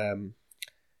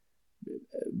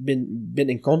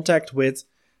in contact with.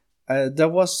 There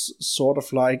was sort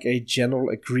of like a general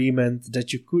agreement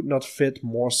that you could not fit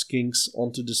more Skinks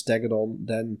onto the Stegadon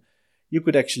than you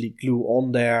could actually glue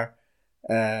on there.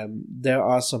 There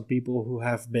are some people who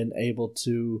have been able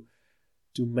to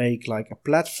make like a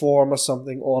platform or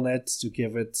something on it to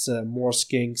give it more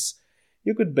Skinks.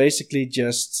 You could basically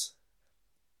just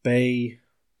pay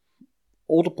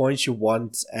all the points you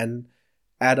want and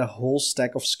add a whole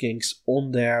stack of Skinks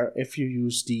on there if you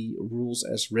use the rules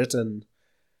as written.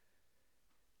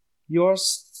 Your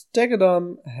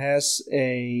Stegadon has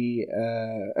a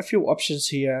few options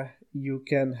here. You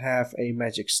can have a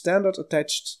magic standard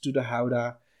attached to the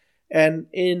howdah, and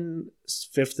in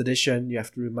 5th edition you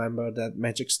have to remember that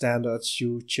magic standards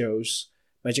you chose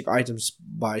magic items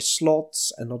by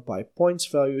slots and not by points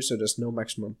value, so there's no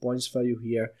maximum points value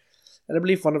here. And I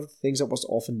believe one of the things that was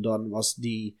often done was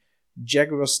the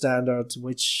Jaguar standard,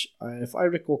 which, if I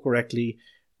recall correctly,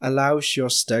 allows your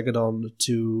Stegadon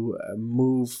to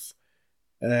move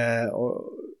a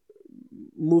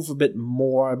bit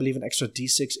more. I believe an extra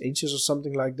d6 inches or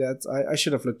something like that. I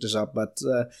should have looked this up, but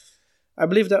I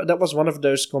believe that was one of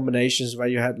those combinations where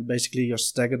you had basically your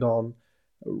Stegadon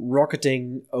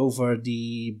rocketing over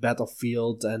the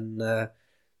battlefield and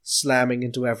slamming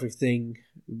into everything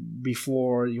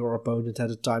before your opponent had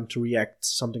the time to react,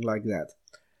 something like that.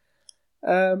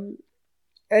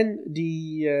 And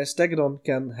the Stegadon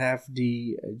can have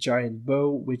the giant bow,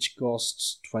 which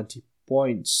costs 20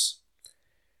 points.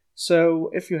 So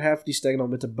if you have the Stegadon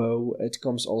with the bow, it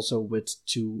comes also with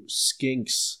 2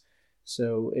 Skinks.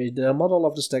 So the model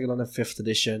of the Stegadon in 5th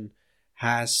edition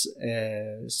has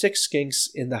 6 Skinks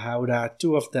in the howdah.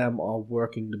 2 of them are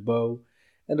working the bow,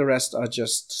 and the rest are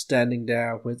just standing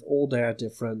there with all their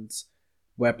different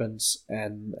weapons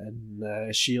and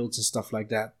shields and stuff like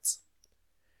that.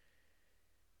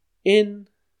 In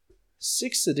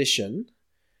 6th edition,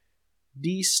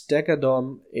 the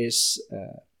Stegadon is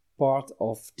part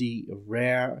of the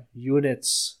rare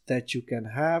units that you can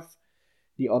have.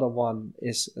 The other one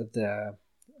is the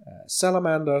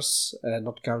Salamanders,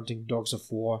 not counting Dogs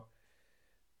of War.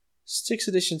 6th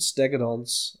edition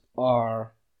Stegadon'ts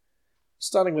are,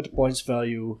 starting with the points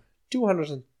value,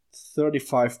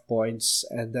 235 points,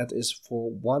 and that is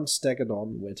for 1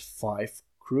 Stegadon with 5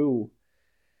 crew.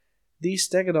 The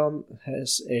Stegadon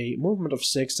has a movement of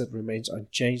 6 that remains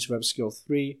unchanged, web skill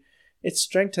 3. Its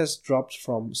strength has dropped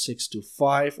from 6 to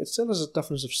 5. It still has a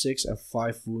toughness of 6 and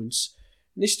 5 wounds.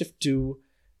 Initiative 2.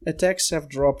 Attacks have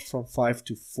dropped from 5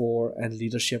 to 4 and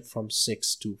leadership from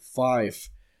 6 to 5.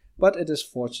 But it is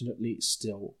fortunately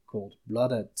still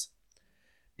cold-blooded.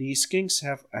 The Skinks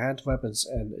have hand weapons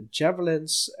and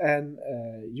javelins, and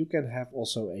you can have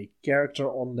also a character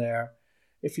on there.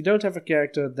 If you don't have a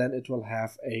character, then it will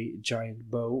have a giant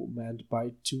bow manned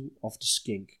by 2 of the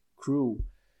Skink crew.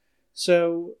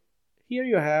 So here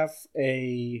you have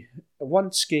a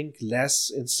 1 Skink less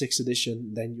in 6th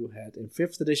edition than you had in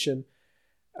 5th edition.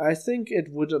 I think it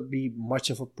wouldn't be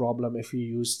much of a problem if you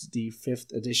used the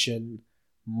 5th edition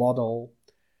model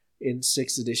in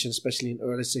 6th edition, especially in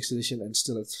early 6th edition, and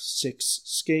still had 6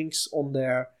 Skinks on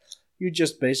there. You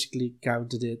just basically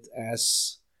counted it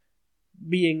as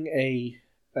being a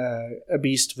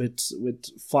beast with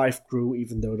 5 crew,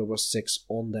 even though there was 6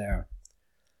 on there.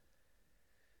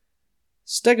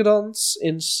 Stegadon'ts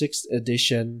in 6th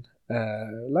edition,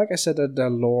 like I said, their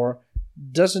lore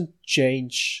doesn't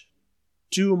change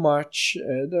too much.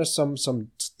 There's some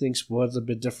things worded a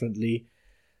bit differently.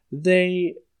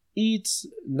 They eat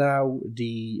now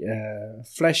the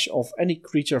flesh of any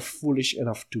creature foolish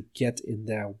enough to get in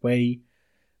their way,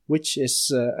 which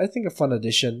is, I think, a fun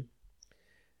addition.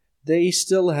 They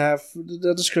still have,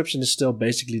 the description is still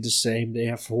basically the same. They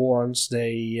have horns,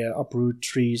 they uproot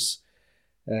trees.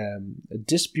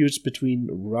 Disputes between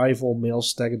rival male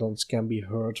Stegadon'ts can be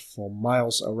heard for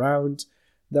miles around,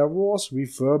 their roars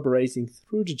reverberating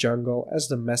through the jungle as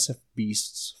the massive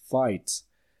beasts fight.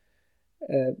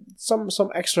 Some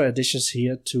extra additions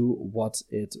here to what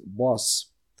it was.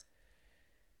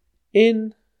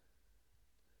 In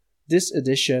this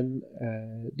edition,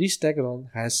 the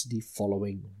Stegadon has the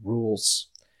following rules.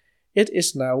 It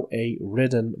is now a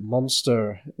ridden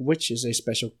monster, which is a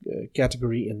special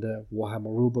category in the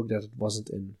Warhammer rulebook that it wasn't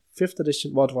in 5th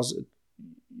edition. Well, it was,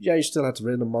 yeah, you still had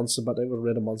ridden monster, but they were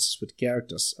ridden monsters with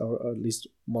characters, or at least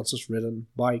monsters ridden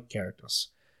by characters.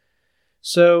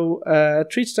 So,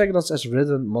 treat Stegadons as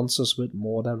ridden monsters with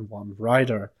more than 1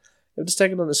 rider. If the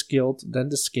Stegadon is killed, then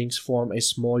the Skinks form a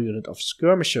small unit of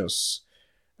skirmishers.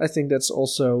 I think that's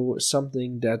also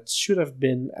something that should have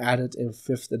been added in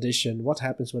 5th edition. What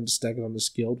happens when the Stegadon is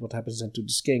killed? What happens then to the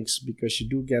Skinks? Because you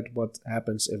do get what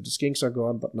happens if the Skinks are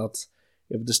gone, but not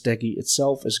if the Steggy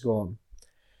itself is gone.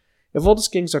 If all the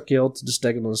Skinks are killed, the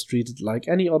Stegadon is treated like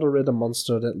any other ridden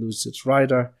monster that loses its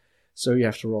rider, so you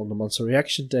have to roll on the monster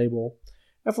reaction table.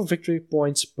 And for victory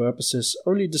points purposes,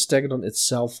 only the Stegadon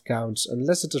itself counts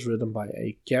unless it is ridden by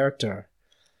a character.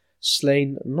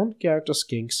 Slain non-character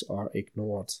Skinks are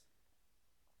ignored.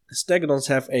 Stegadons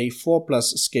have a 4+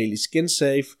 scaly skin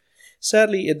save.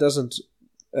 Sadly, it doesn't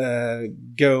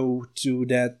go to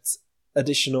that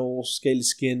additional scaly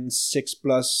skin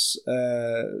 6+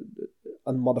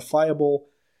 unmodifiable,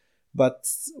 but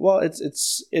well, it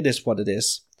is what it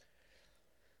is.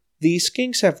 The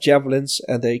Skinks have javelins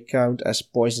and they count as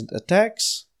poisoned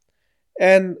attacks,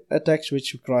 and attacks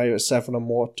which require 7 or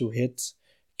more to hit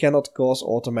cannot cause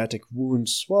automatic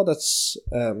wounds. Well, that's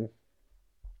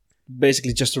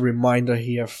basically just a reminder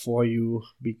here for you,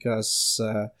 because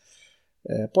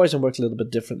poison works a little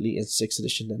bit differently in 6th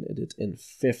edition than it did in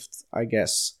 5th, I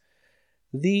guess.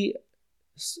 The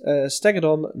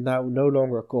Stegadon now no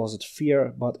longer causes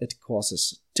fear, but it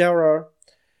causes terror.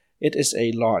 It is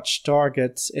a large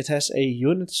target. It has a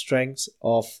unit strength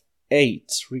of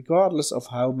 8, regardless of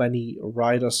how many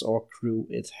riders or crew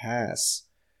it has.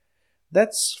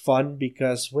 That's fun,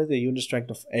 because with a unit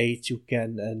strength of 8 you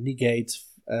can negate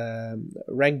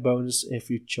rank bonus if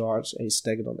you charge a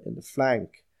Stegadon in the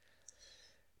flank.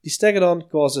 The Stegadon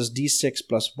causes d6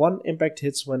 plus 1 impact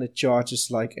hits when it charges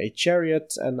like a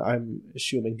chariot, and I'm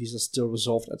assuming these are still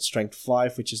resolved at strength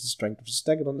 5, which is the strength of the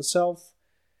Stegadon itself.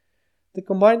 The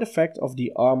combined effect of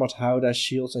the armored howdah,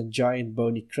 shields and giant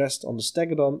bony crest on the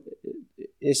Stegadon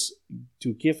is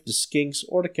to give the Skinks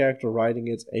or the character riding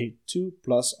it a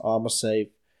 2+ armor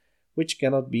save, which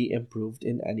cannot be improved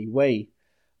in any way,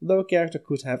 though a character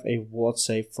could have a ward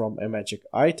save from a magic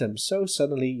item, so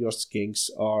suddenly your Skinks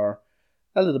are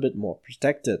a little bit more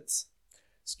protected.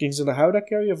 Skinks in the howdah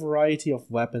carry a variety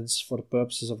of weapons for the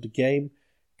purposes of the game.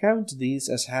 Count these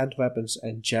as hand weapons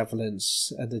and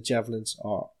javelins, and the javelins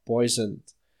are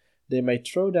poisoned. They may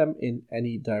throw them in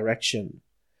any direction.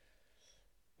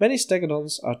 Many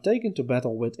Stegadons are taken to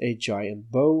battle with a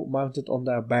giant bow mounted on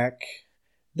their back.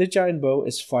 The giant bow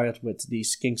is fired with the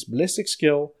Skinks ballistic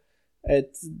skill.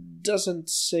 It doesn't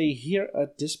say here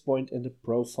at this point in the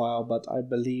profile, but I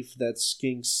believe that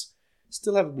Skinks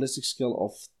still have a ballistic skill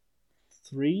of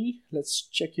 3. Let's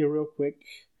check here real quick.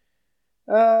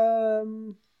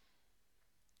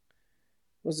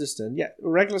 What's this then? Yeah,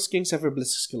 regular Skinks have a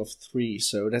ballistic skill of 3,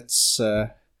 so that's...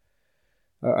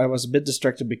 I was a bit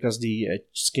distracted because the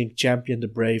Skink champion, the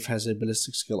Brave, has a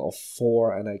ballistic skill of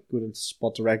 4, and I couldn't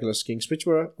spot the regular Skinks, which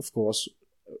were, of course,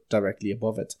 directly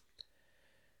above it.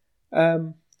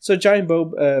 So Giant Bow,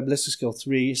 ballistic skill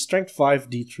 3, strength 5,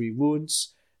 d3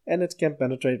 wounds, and it can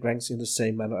penetrate ranks in the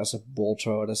same manner as a bolt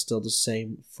thrower. That's still the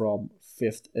same from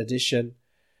 5th edition.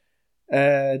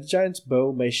 The Giant's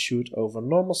Bow may shoot over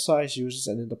normal size users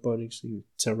and in opposing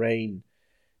terrain.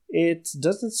 It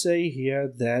doesn't say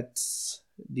here that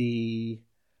the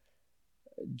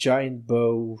Giant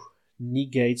Bow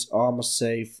negates armor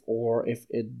save, or if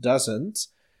it doesn't.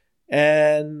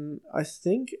 And I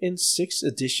think in 6th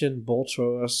edition, bolt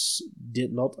throwers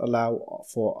did not allow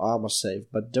for armor save,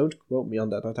 but don't quote me on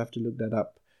that, I'd have to look that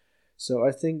up. So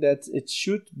I think that it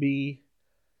should be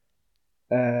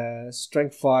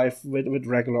strength 5 with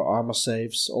regular armor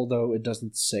saves, although it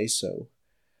doesn't say so.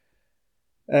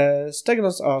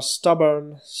 Stegadon'ts are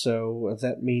stubborn, so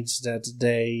that means that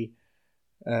they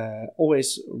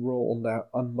always roll on their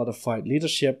unmodified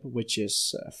leadership, which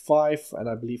is 5, and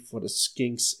I believe for the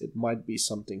Skinks it might be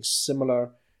something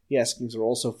similar. Yeah, Skinks are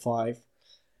also 5.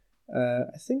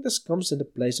 I think this comes in the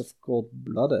place of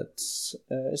Cold-Blooded.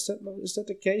 Is that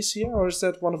the case here, or is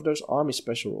that one of those army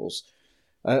special rules?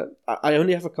 I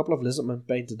only have a couple of Lizardmen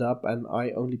painted up, and I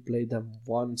only played them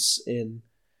once in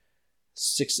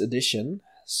 6th edition,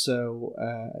 so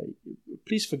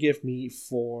please forgive me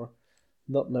for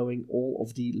not knowing all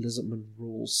of the Lizardman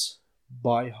rules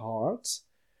by heart.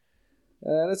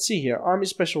 Let's see here. Army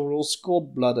special rules,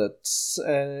 Cold-Blooded.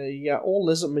 Yeah, all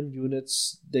Lizardman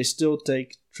units, they still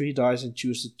take 3 dice and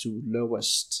choose the 2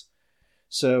 lowest.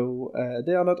 So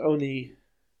they are not only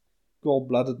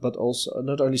cold-blooded, but also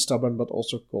not only stubborn, but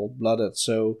also cold-blooded.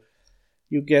 So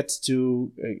you get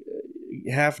to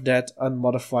have that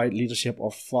unmodified leadership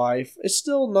of 5. It's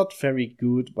still not very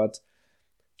good, but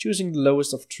choosing the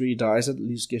lowest of 3 dice at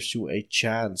least gives you a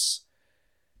chance.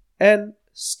 And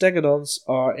Stegadon'ts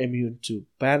are immune to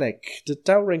panic. The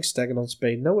towering Stegadon'ts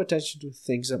pay no attention to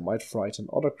things that might frighten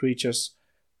other creatures,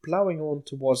 plowing on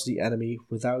towards the enemy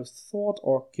without thought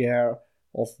or care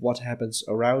of what happens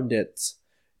around it.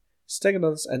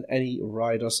 Stegadon'ts and any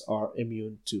riders are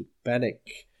immune to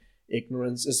panic.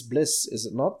 Ignorance is bliss, is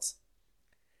it not?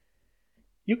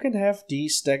 You can have the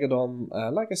Stegadon,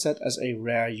 like I said, as a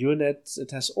rare unit.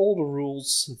 It has all the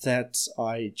rules that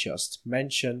I just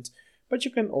mentioned, but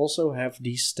you can also have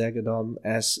the Stegadon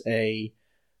as a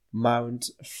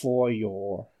mount for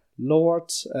your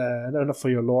lord. No, not for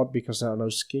your lord, because there are no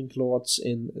Skink lords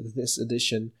in this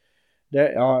edition.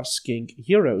 There are Skink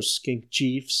heroes, Skink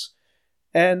chiefs,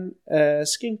 and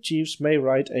Skink chiefs may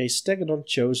ride a Stegadon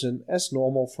chosen as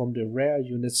normal from the rare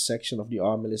units section of the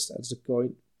army list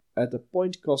at the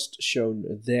point cost shown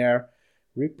there,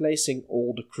 replacing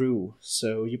all the crew.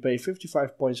 So you pay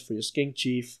 55 points for your Skink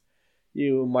chief,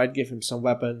 you might give him some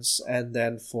weapons, and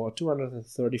then for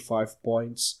 235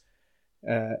 points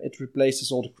it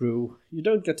replaces all the crew. You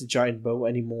don't get the giant bow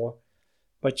anymore,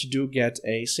 but you do get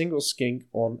a single Skink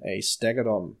on a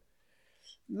Stegadon.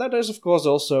 Now there's of course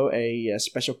also a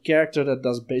special character that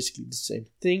does basically the same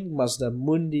thing,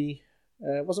 Mazdamundi.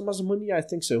 Was it Mazdamundi? I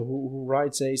think so, who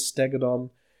rides a Stegadon.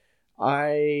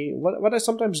 What I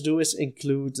sometimes do is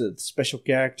include special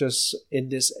characters in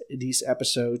these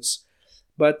episodes,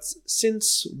 but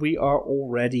since we are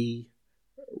already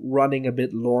running a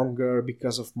bit longer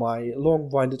because of my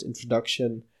long-winded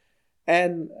introduction,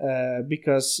 and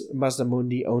because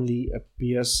Mazdamundi only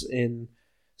appears in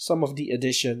some of the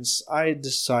editions, I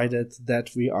decided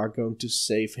that we are going to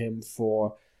save him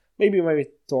for Maybe when we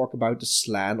talk about the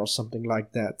slan or something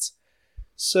like that.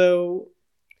 So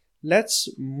let's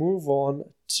move on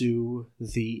to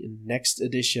the next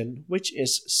edition, which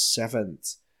is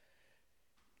 7th.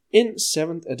 In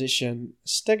 7th edition,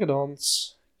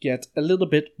 Stegadon'ts get a little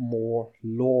bit more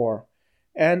lore.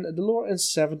 And the lore in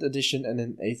 7th edition and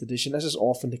in 8th edition, as is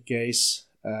often the case,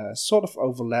 sort of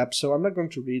overlap. So I'm not going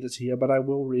to read it here, but I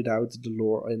will read out the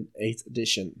lore in 8th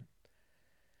edition.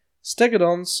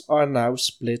 Stegadon'ts are now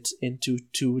split into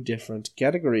 2 different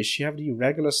categories. You have the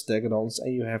regular Stegadon'ts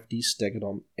and you have the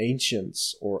Stegadon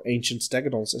Ancients, or Ancient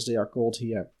Stegadon'ts as they are called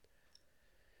here.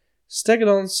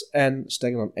 Stegadon'ts and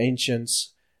Stegadon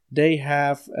Ancients, they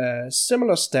have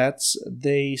similar stats.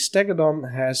 The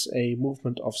Stegadon has a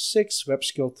movement of 6, web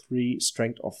skill 3,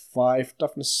 strength of 5,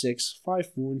 toughness 6,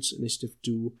 5 wounds, initiative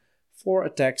 2, 4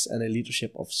 attacks and a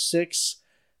leadership of 6.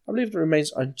 I believe it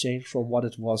remains unchanged from what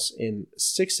it was in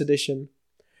 6th edition.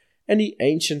 And the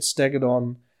Ancient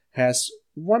Stegadon has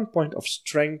 1 point of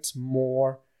strength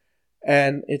more,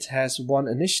 and it has 1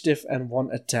 initiative and 1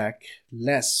 attack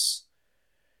less.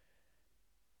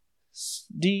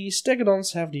 The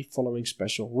Stegadons have the following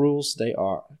special rules. They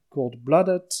are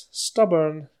cold-blooded,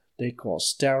 stubborn, they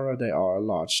cause terror, they are a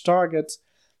large target,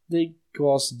 they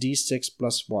cause d6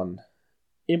 plus 1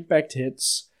 impact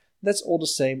hits. That's all the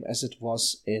same as it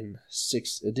was in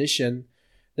 6th edition.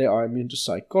 They are immune to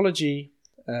psychology,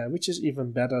 which is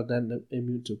even better than the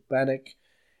immune to panic.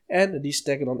 And the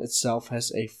Stegadon itself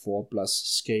has a 4+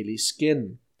 scaly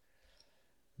skin.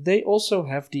 They also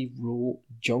have the rule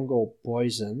Jungle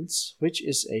Poisons, which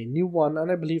is a new one,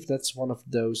 and I believe that's one of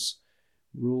those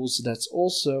rules that's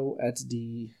also at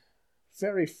the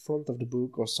very front of the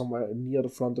book or somewhere near the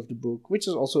front of the book, which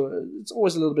is also, it's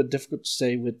always a little bit difficult to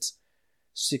say with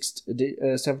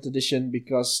 7th edition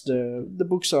because the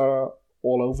books are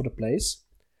all over the place.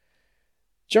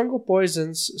 Jungle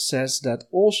Poisons says that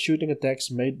all shooting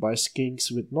attacks made by Skinks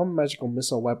with non-magical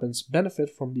missile weapons benefit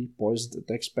from the poisoned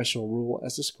attack special rule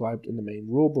as described in the main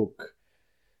rulebook.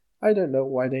 I don't know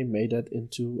why they made that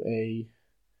into a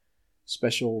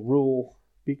special rule,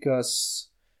 because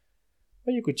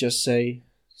well, you could just say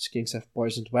Skinks have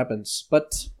poisoned weapons.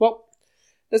 But, well,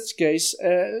 that's the case.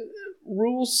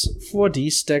 Rules for the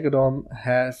Stegadon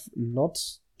have not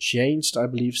changed, I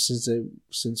believe,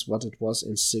 since what it was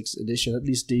in 6th edition, at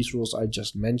least these rules I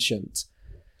just mentioned.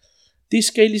 The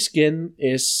scaly skin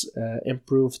is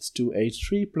improved to a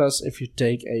 3+ if you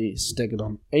take a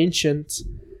Stegadon Ancient.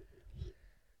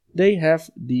 They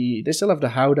still have the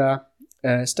Howdah.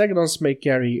 Stegadons may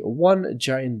carry 1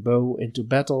 giant bow into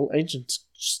battle. Ancient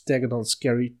Stegadons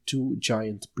carry 2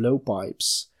 giant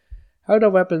blowpipes.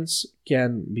 Howdah weapons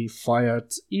can be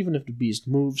fired even if the beast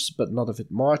moves, but not if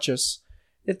it marches.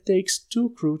 It takes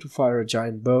 2 crew to fire a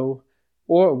giant bow,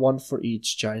 or 1 for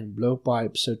each giant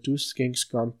blowpipe, so 2 Skinks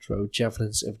can't throw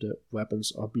javelins if the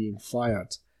weapons are being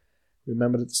fired.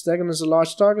 Remember that the Stegadon is a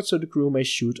large target, so the crew may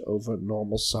shoot over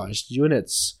normal-sized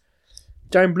units.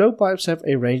 Giant blowpipes have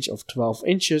a range of 12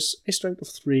 inches, a strength of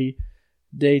 3,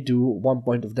 they do 1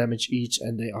 point of damage each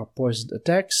and they are poisoned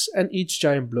attacks, and each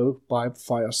giant blowpipe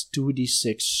fires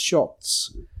 2d6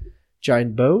 shots.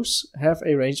 Giant bows have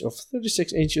a range of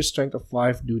 36 inches, strength of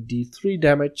 5, do d3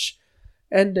 damage,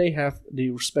 and they have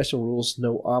the special rules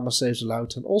no armor saves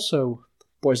allowed and also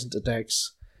poisoned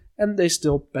attacks, and they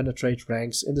still penetrate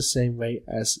ranks in the same way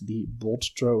as the bolt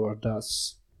thrower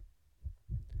does.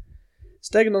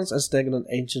 Stegadons and Stegadon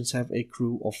Ancients have a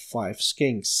crew of 5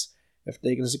 Skinks. If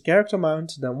taken as a character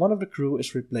mount, then one of the crew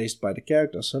is replaced by the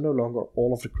character, so no longer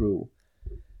all of the crew.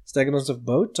 Stegadons of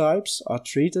both types are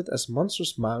treated as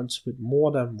monstrous mounts with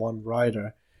more than 1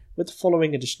 rider, with the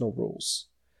following additional rules.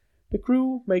 The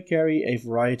crew may carry a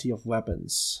variety of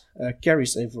weapons,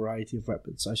 carries a variety of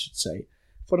weapons, I should say.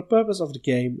 For the purpose of the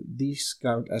game, these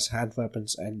count as hand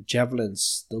weapons and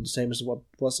javelins, still the same as what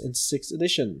was in 6th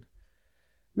edition.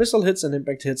 Missile hits and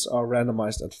impact hits are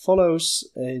randomized as follows.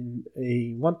 In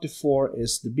a 1-4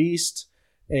 is the beast,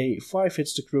 a 5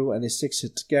 hits the crew, and a 6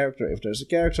 hits the character if there's a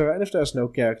character, and if there's no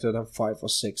character, then 5 or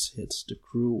 6 hits the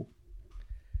crew.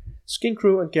 Skin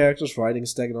crew and characters riding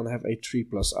Stegadon have a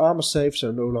 3+ armor save,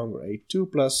 so no longer a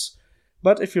 2+,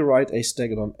 but if you ride a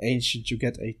Stegadon Ancient, you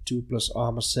get a 2+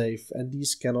 armor save, and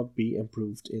these cannot be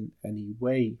improved in any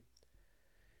way.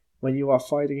 When you are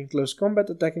fighting in close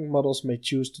combat, attacking models may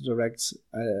choose to direct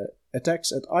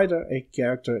attacks at either a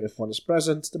character if one is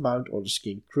present, the mount, or the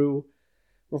skin crew.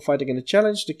 When fighting in a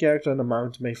challenge, the character and the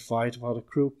mount may fight while the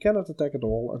crew cannot attack at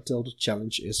all until the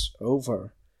challenge is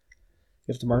over.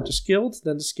 If the mount is killed,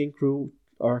 then the skin crew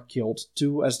are killed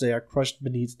too, as they are crushed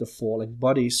beneath the falling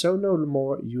body, so no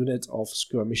more unit of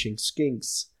skirmishing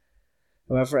Skinks.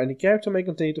 However, any character may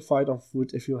continue to fight on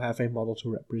foot if you have a model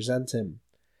to represent him.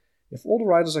 If all the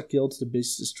riders are killed, the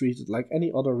beast is treated like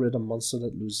any other ridden monster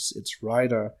that loses its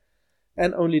rider,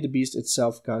 and only the beast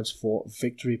itself counts for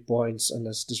victory points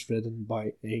unless it is ridden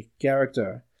by a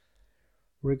character.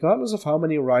 Regardless of how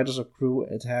many riders or crew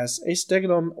it has, a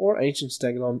Stegadon or Ancient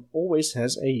Stegadon always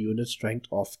has a unit strength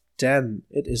of 10.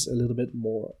 It is a little bit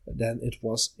more than it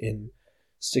was in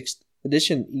 6th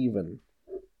edition even.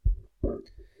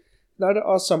 Now there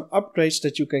are some upgrades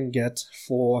that you can get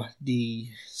for the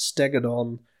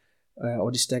Stegadon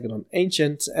or the Stegadon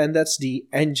Ancient, and that's the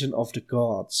Engine of the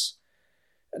Gods.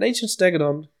 An Ancient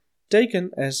Stegadon,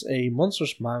 taken as a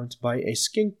monstrous mount by a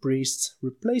Skink priest,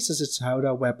 replaces its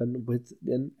Howdah weapon with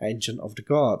an Engine of the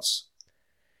Gods.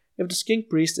 If the Skink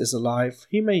priest is alive,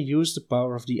 he may use the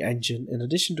power of the engine in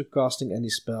addition to casting any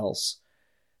spells.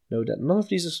 Note that none of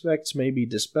these effects may be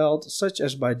dispelled, such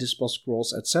as by dispel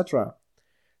scrolls, etc.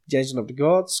 The Engine of the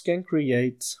Gods can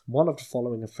create one of the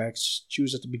following effects.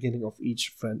 Choose at the beginning of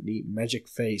each friendly magic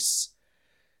phase.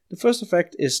 The first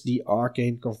effect is the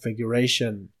Arcane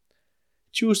Configuration.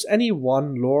 Choose any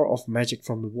one lore of magic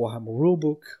from the Warhammer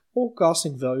rulebook. All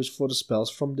casting values for the spells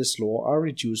from this lore are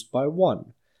reduced by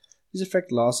 1. This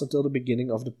effect lasts until the beginning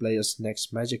of the player's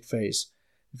next magic phase.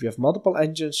 If you have multiple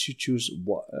engines, you choose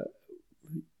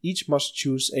each must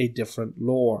choose a different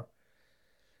lore.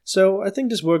 So I think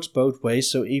this works both ways.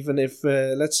 So even if,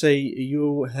 let's say,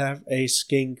 you have a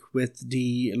skink with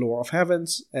the Lore of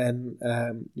Heavens and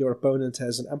your opponent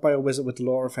has an Empire Wizard with the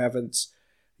Lore of Heavens,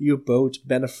 you both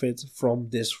benefit from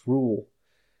this rule.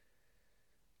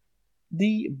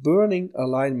 The Burning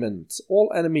Alignment.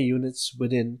 All enemy units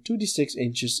within 2d6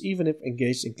 inches, even if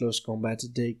engaged in close combat,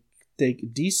 they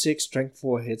take d6 strength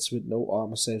 4 hits with no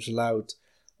armor saves allowed.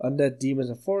 Undead Demons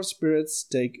and Forest Spirits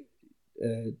take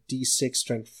d6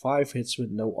 strength 5 hits with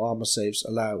no armor saves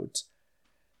allowed.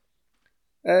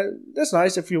 That's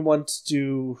nice if you want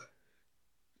to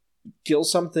kill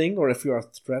something or if you are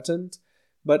threatened,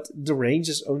 but the range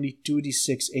is only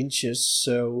 2d6 inches,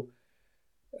 so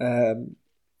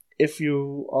if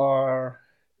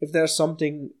there's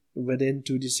something within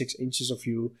 2d6 inches of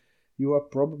you, you are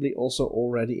probably also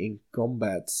already in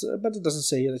combat. But it doesn't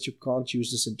say that you can't use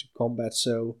this into combat,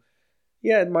 so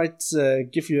yeah, it might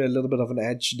give you a little bit of an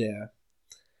edge there.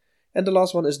 And the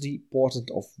last one is the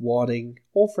Portent of Warding.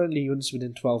 All friendly units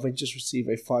within 12 inches receive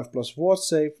a 5+ ward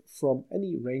save from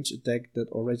any range attack that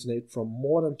originate from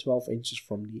more than 12 inches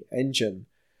from the engine.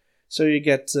 So you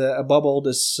get a bubble.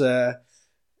 This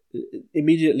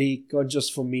immediately conjures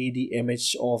for me the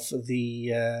image of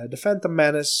the Phantom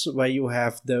Menace, where you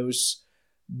have those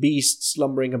beasts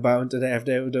slumbering about and they have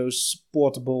those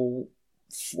portable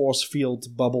force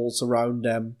field bubbles around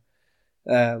them.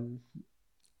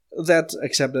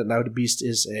 Except that now the beast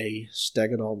is a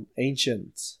Stegadon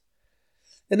Ancient.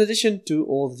 In addition to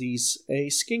all these, a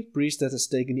Skink Priest that has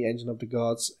taken the Engine of the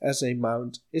Gods as a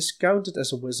mount is counted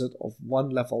as a wizard of 1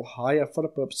 level higher for the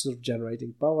purposes of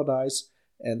generating power dice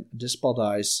and dispel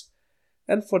dice,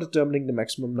 and for determining the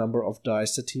maximum number of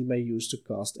dice that he may use to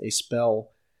cast a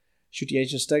spell. Should the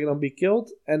Ancient Stegadon be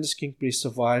killed and the Skink Priest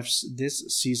survives, this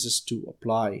ceases to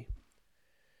apply.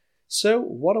 So,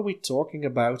 what are we talking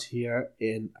about here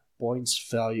in points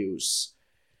values?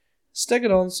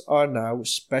 Stegadons are now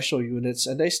special units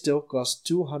and they still cost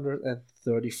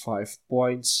 235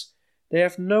 points. They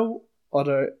have no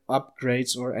other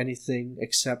upgrades or anything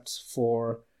except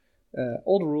for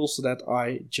all the rules that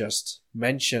I just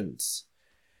mentioned.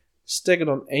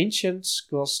 Stegadon Ancients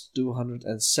cost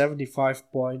 275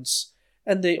 points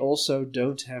and they also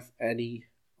don't have any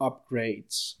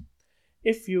upgrades.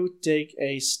 If you take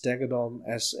a Stegadon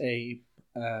as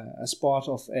part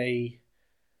of a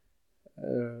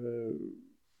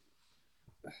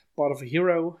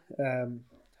hero,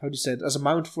 as a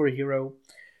mount for a hero,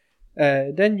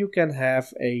 then you can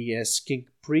have a Skink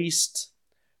Priest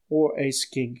or a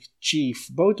Skink Chief.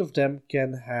 Both of them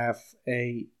can have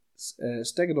a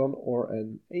Stegadon or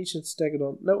an Ancient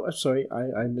Stegadon. No, I'm sorry,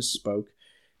 I misspoke.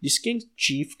 The Skink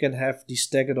Chief can have the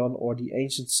Stegadon or the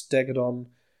Ancient Stegadon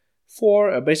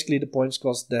for basically the points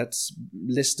cost that's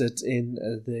listed in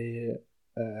the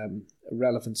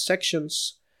relevant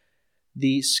sections.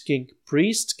 The Skink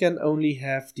Priest can only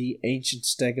have the Ancient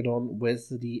Stegadon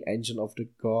with the Engine of the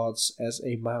Gods as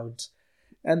a mount,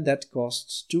 and that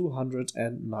costs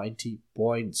 290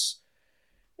 points.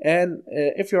 And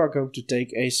if you are going to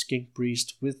take a Skink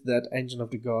Priest with that Engine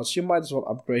of the Gods, you might as well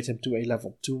upgrade him to a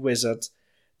level 2 wizard,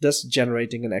 thus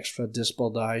generating an extra dispel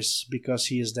dice, because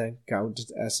he is then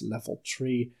counted as level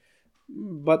 3.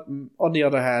 But on the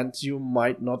other hand, you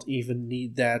might not even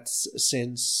need that,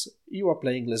 since you are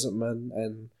playing Lizardman,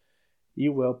 and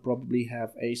you will probably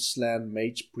have a Slan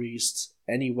Mage Priest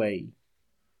anyway.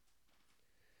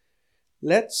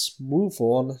 Let's move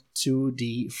on to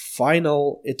the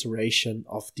final iteration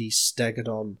of the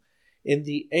Stegadon in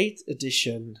the 8th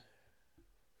edition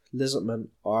Lizardman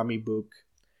Army book.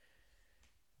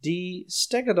 The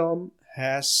Stegadon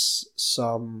has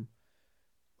some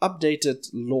updated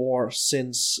lore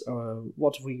since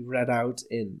what we read out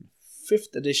in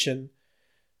 5th edition.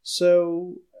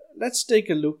 So let's take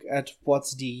a look at what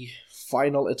the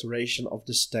final iteration of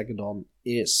the Stegadon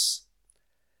is.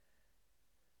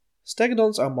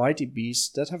 Stegadon'ts are mighty beasts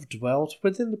that have dwelt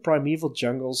within the primeval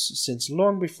jungles since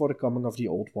long before the coming of the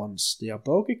Old Ones. They are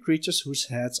bulky creatures whose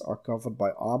heads are covered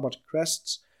by armored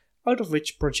crests, out of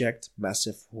which project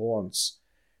massive horns.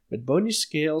 With bony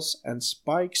scales and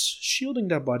spikes shielding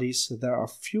their bodies, there are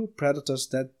few predators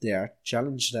that dare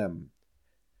challenge them.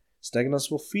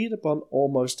 Stegadon'ts will feed upon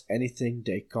almost anything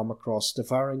they come across,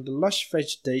 devouring the lush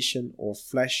vegetation or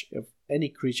flesh of any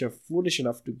creature foolish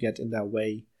enough to get in their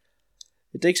way.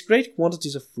 It takes great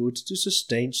quantities of food to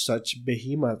sustain such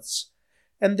behemoths,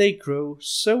 and they grow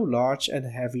so large and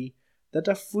heavy that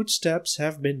their footsteps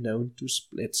have been known to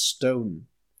split stone.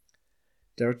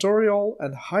 Territorial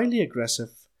and highly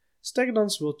aggressive,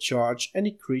 Stegadon'ts will charge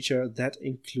any creature that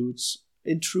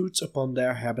intrudes upon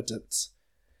their habitat.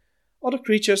 Other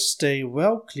creatures stay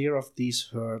well clear of these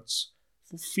herds,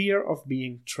 for fear of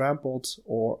being trampled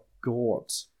or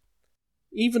gored.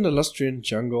 Even the Lustrian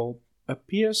jungle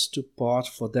appears to part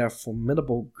for their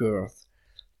formidable girth.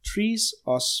 Trees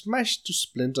are smashed to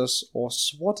splinters or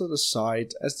swatted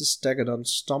aside as the Stegadon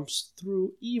stomps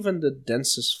through even the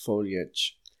densest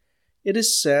foliage. It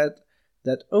is said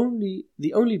that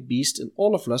the only beast in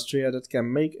all of Lustria that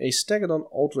can make a Stegadon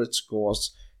alter its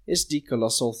course is the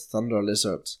colossal thunder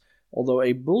lizard, although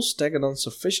a bull Stegadon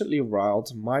sufficiently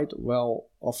riled might well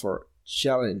offer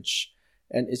challenge,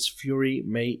 and its fury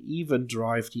may even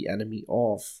drive the enemy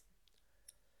off.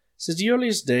 Since the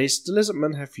earliest days, the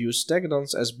lizardmen have used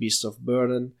Stegadon'ts as beasts of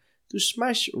burden to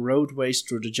smash roadways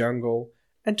through the jungle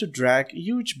and to drag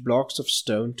huge blocks of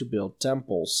stone to build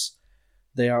temples.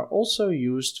 They are also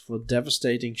used for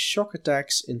devastating shock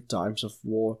attacks in times of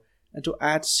war and to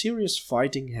add serious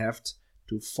fighting heft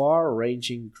to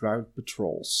far-ranging ground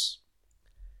patrols.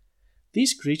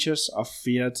 These creatures are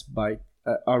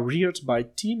reared by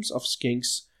teams of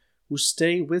Skinks who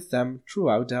stay with them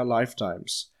throughout their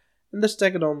lifetimes, and the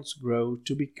Stegadon'ts grow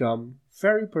to become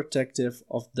very protective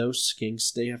of those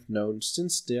Skinks they have known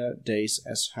since their days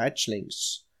as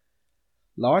hatchlings.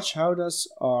 Large howdahs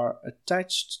are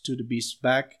attached to the beast's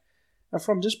back, and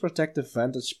from this protective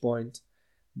vantage point,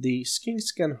 the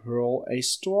Skinks can hurl a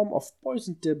storm of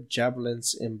poison-tipped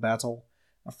javelins in battle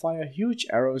and fire huge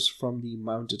arrows from the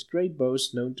mounted great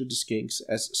bows known to the Skinks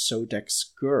as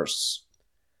Sodek's Curse.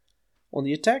 On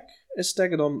the attack, a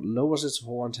Stegadon lowers its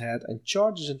horned head and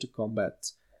charges into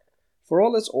combat. For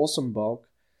all its awesome bulk,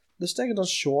 the Stegadon's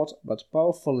short but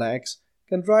powerful legs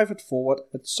can drive it forward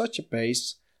at such a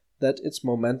pace that its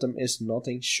momentum is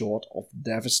nothing short of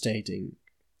devastating.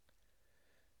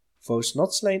 Foes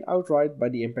not slain outright by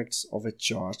the impacts of its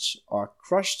charge are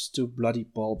crushed to bloody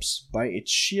pulps by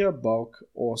its sheer bulk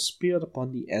or speared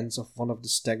upon the ends of one of the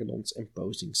Stegadon's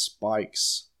imposing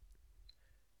spikes.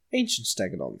 Ancient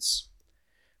Stegadon'ts.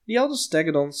 The elder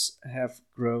Stegadon'ts have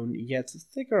grown yet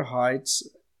thicker hides,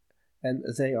 and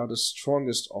they are the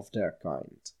strongest of their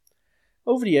kind.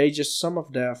 Over the ages, some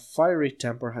of their fiery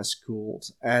temper has cooled,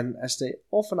 and as they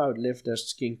often outlive their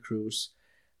skin crews,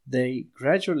 they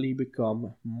gradually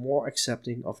become more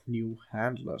accepting of new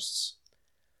handlers.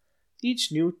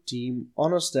 Each new team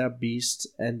honors their beast,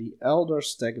 and the elder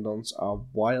Stegadon'ts are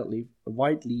widely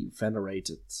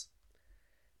venerated.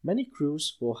 Many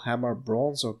crews will hammer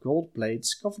bronze or gold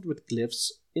plates covered with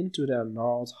glyphs into their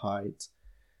gnarled hide,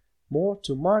 more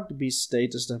to mark the beast's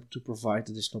status than to provide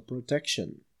additional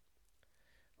protection.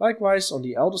 Likewise, on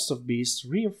the eldest of beasts,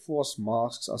 reinforced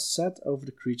masks are set over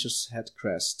the creature's head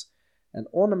crest, and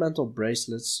ornamental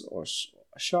bracelets or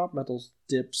sharp metal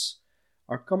tips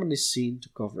are commonly seen to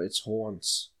cover its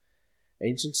horns.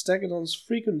 Ancient Stegadon'ts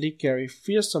frequently carry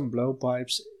fearsome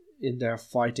blowpipes in their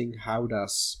fighting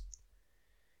howdahs.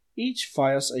 Each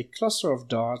fires a cluster of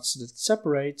darts that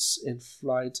separates in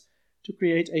flight to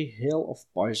create a hail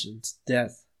of poisoned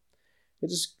death.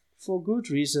 It is for good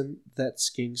reason that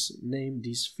Skinks name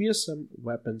these fearsome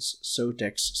weapons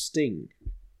Sodek's Sting.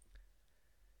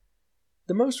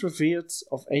 The most revered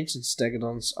of ancient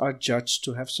Stegadon'ts are judged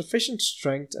to have sufficient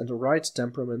strength and the right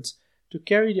temperament to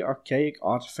carry the archaic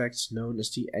artifacts known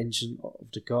as the Engine of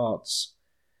the Gods.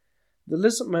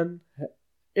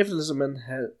 If the lizardman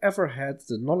had ever had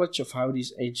the knowledge of how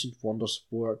these ancient wonders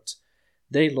worked,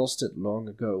 They lost it long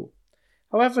ago.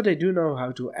 However, they do know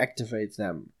how to activate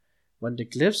them. When the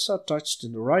glyphs are touched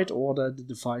in the right order, the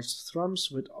device thrums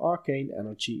with arcane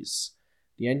energies.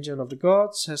 The engine of the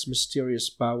gods has mysterious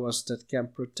powers that can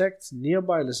protect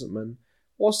nearby lizardmen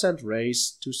or send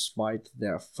rays to smite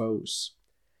their foes.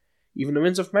 Even the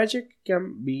winds of magic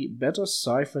can be better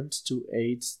siphoned to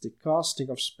aid the casting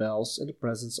of spells in the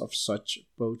presence of such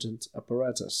potent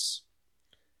apparatus.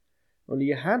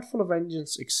 Only a handful of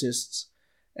engines exist,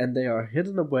 and they are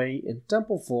hidden away in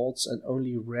temple vaults and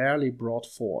only rarely brought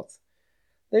forth.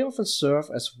 They often serve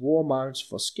as war mounts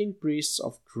for skink priests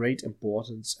of great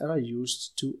importance and are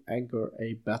used to anchor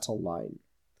a battle line.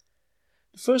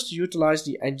 The first to utilize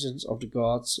the engines of the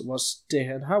gods was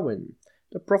Tehenhauin,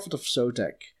 the prophet of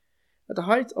Sotek. At the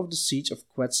height of the siege of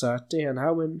Quetzar,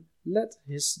 Tehenhauin led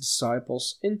his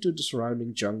disciples into the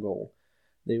surrounding jungle.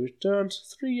 They returned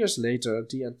 3 years later,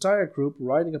 the entire group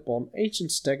riding upon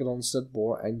ancient Stegadon'ts that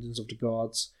bore engines of the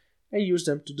gods, and used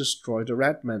them to destroy the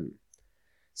Red Men.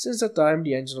 Since that time,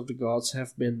 the engines of the gods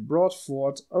have been brought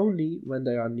forth only when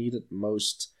they are needed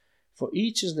most, for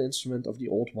each is an instrument of the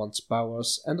Old One's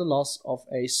powers, and the loss of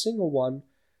a single one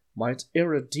might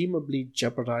irredeemably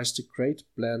jeopardize the great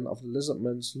plan of the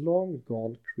Lizardmen's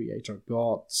long-gone creator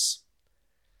gods.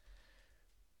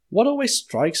 What always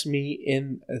strikes me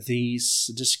in these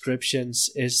descriptions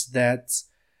is that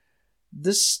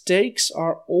the stakes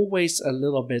are always a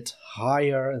little bit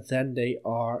higher than they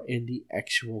are in the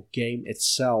actual game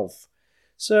itself.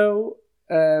 So,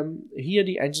 here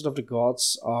the engines of the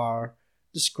gods are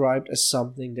described as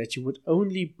something that you would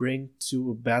only bring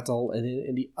to a battle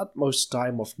in the utmost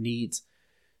time of need.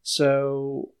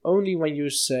 So only when you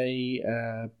say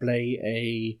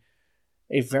play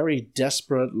a very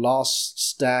desperate last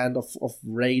stand of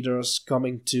raiders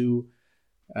coming to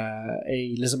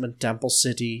a Lizardman temple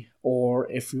city, or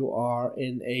if you are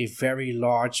in a very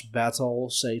large battle,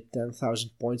 say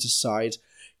 10,000 points aside,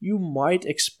 you might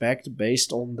expect,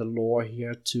 based on the lore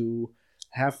here, to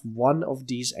have one of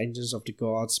these engines of the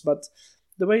gods, but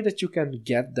the way that you can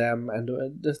get them and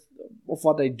of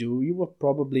what they do, you will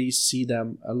probably see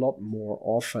them a lot more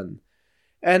often.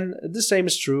 And the same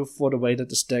is true for the way that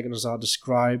the Stegadon'ts are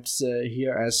described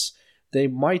here, as they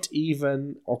might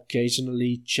even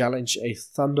occasionally challenge a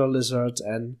Thunder Lizard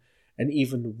and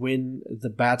even win the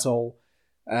battle.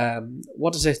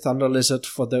 What is a Thunder Lizard?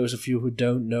 For those of you who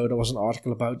don't know, there was an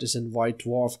article about this in White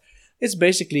Dwarf. It's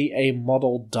basically a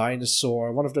model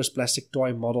dinosaur, one of those plastic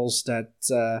toy models that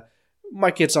my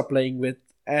kids are playing with,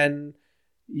 and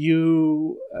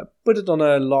you put it on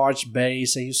a large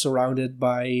base and you surround it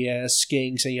by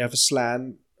skinks, and you have a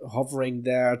slan hovering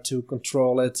there to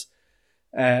control it.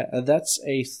 That's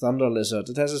a Thunder Lizard.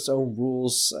 It has its own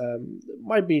rules. It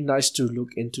might be nice to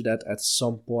look into that at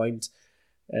some point.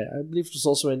 I believe it was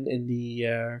also in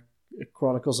the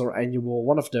Chronicles or Annual,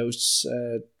 one of those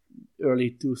early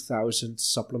 2000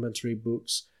 supplementary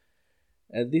books.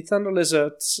 The Thunder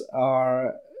Lizards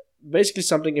are basically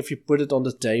something, if you put it on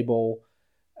the table,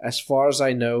 as far as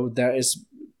I know, there is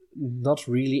not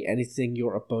really anything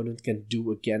your opponent can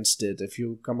do against it. If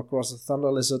you come across a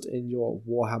Thunder Lizard in your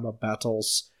Warhammer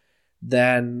battles,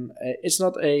 then it's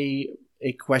not a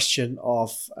question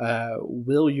of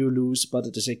will you lose, but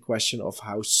it is a question of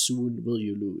how soon will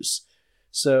you lose.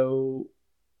 So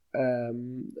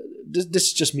this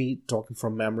is just me talking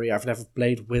from memory. I've never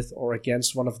played with or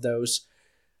against one of those.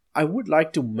 I would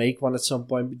like to make one at some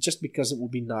point, just because it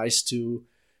would be nice to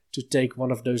take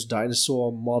one of those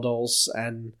dinosaur models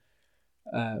and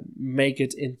make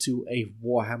it into a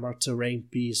Warhammer terrain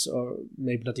piece, or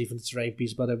maybe not even a terrain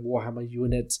piece, but a Warhammer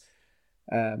unit.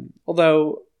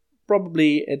 Although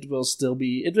probably it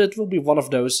will be one of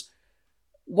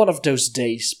those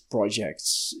days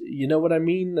projects. You know what I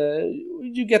mean?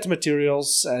 You get the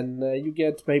materials, and you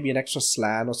get maybe an extra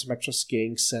slan or some extra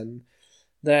skinks, and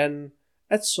then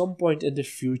at some point in the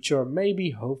future, maybe,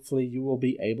 hopefully, you will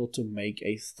be able to make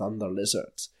a Thunder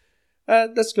Lizard.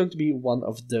 That's going to be one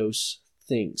of those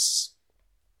things.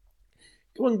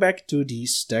 Going back to the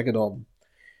Stegadon.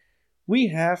 We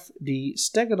have the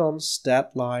Stegadon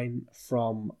stat line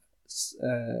from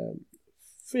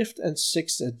 5th and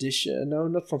 6th edition. No,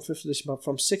 not from 5th edition, but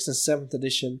from 6th and 7th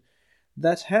edition.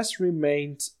 That has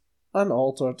remained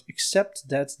unaltered, except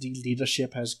that the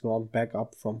leadership has gone back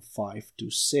up from 5 to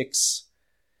 6.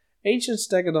 Ancient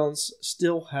Stegadon'ts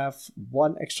still have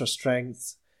 1 extra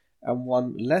strength and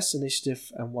 1 less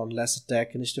initiative and 1 less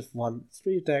attack. Initiative 1,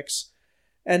 3 attacks.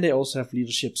 And they also have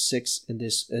leadership 6 in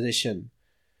this edition.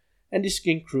 And the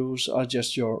skink crews are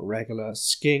just your regular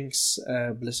skinks,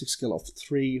 ballistic skill of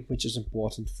 3, which is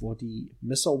important for the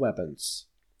missile weapons.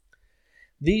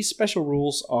 These special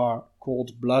rules are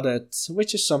cold-blooded,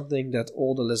 which is something that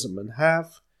all the lizardmen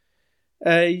have.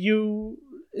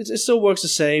 It still works the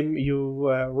same. You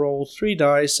roll 3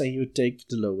 dice and you take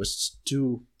the lowest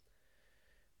 2.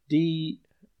 The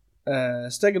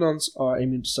Stegadon'ts are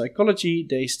immune to psychology.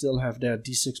 They still have their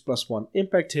d6 plus 1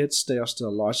 impact hits. They are still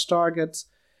a large target.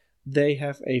 They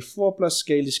have a 4 plus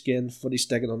scaly skin for the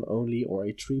Stegadon only, or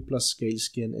a 3 plus scaly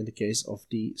skin in the case of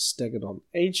the Stegadon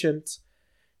Ancient.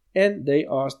 And they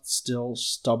are still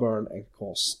stubborn and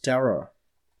cause terror.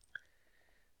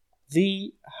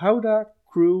 The Howdah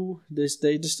crew, they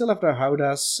still have their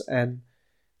Howdahs, and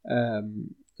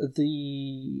let's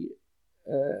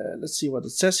see what it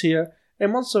says here. A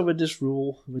monster with this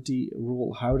rule, with the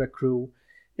rule Howdah crew,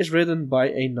 is ridden by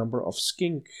a number of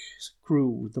Skink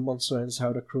crew. The monster and his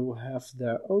Howdah crew have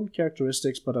their own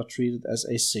characteristics but are treated as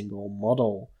a single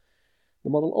model. The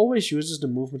model always uses the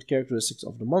movement characteristics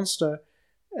of the monster,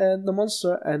 and the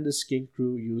monster and the Skink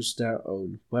crew use their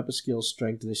own weapon skills,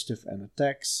 strength, initiative, and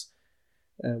attacks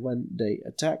when they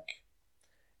attack.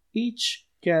 Each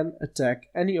can attack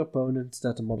any opponent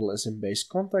that the model is in base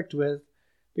contact with.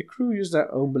 The crew use their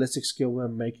own ballistic skill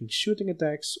when making shooting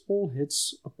attacks. All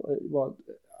hits,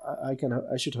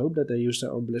 I should hope that they use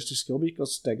their own ballistic skill,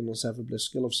 because Stegadon'ts have a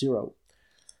ballistic skill of 0.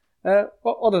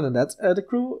 Other than that, the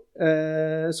crew,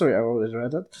 I already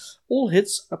read that. All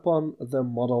hits upon the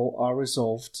model are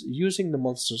resolved using the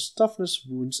monster's toughness,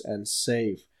 wounds, and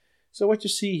save. So what you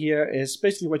see here is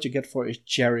basically what you get for a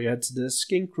chariot. The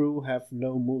Skink crew have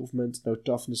no movement, no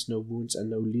toughness, no wounds, and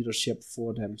no leadership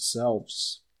for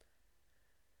themselves.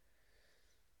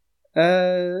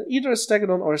 Either a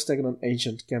Stegadon or a Stegadon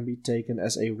Ancient can be taken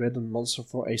as a ridden monster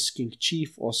for a Skink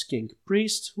Chief or Skink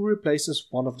Priest who replaces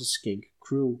one of the Skink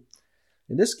crew.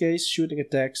 In this case, shooting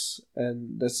attacks,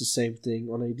 and that's the same thing,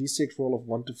 on a d6 roll of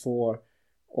 1 to 4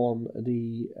 on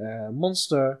the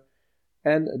monster,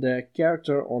 and the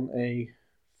character on a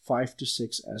 5 to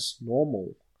 6 as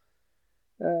normal.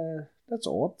 That's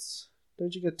odd.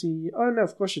 Don't you get the... Oh no,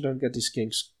 of course you don't get the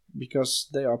Skinks, because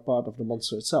they are part of the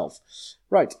monster itself.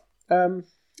 Right.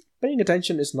 Paying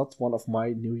attention is not one of my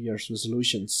New Year's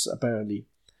resolutions, apparently.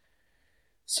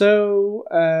 So,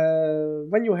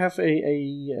 when you have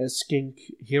a Skink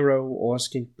hero or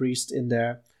Skink Priest in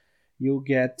there, you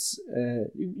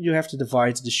have to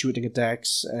divide the shooting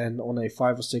attacks, and on a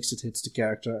 5 or 6 it hits the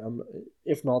character, and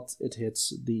if not, it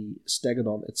hits the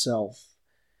Stegadon itself.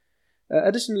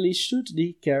 Additionally, should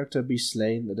the character be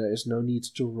slain, there is no need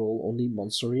to roll on the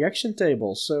monster reaction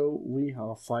table, so we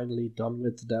are finally done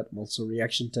with that monster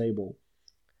reaction table.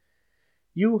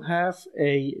 You have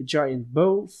a giant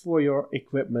bow for your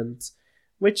equipment,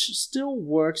 which still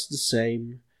works the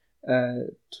same.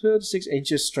 36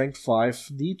 inches, strength 5,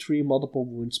 d3 multiple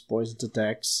wounds, poisoned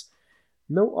attacks.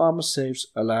 No armor saves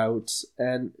allowed,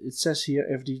 and it says here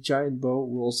if the giant bow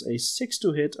rolls a 6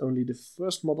 to hit, only the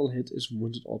first model hit is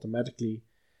wounded automatically.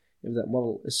 If that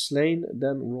model is slain,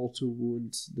 then roll to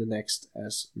wound the next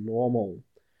as normal.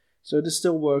 So this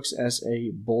still works as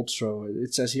a bolt thrower.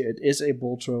 It says here it is a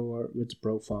bolt thrower with the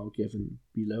profile given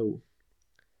below.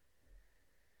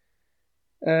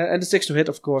 And the 6 to hit,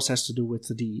 of course, has to do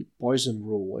with the poison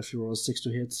rule. If you roll a 6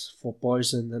 to hit for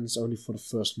poison, then it's only for the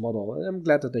first model. And I'm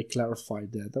glad that they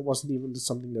clarified that. That wasn't even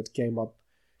something that came up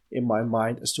in my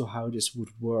mind as to how this would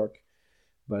work.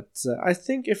 But I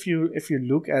think if you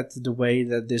look at the way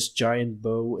that this giant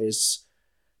bow is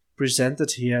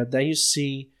presented here, then you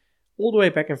see all the way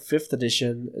back in 5th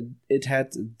edition, it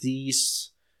had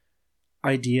these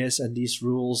ideas and these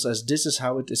rules as this is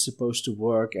how it is supposed to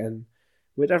work, and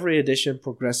with every edition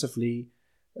progressively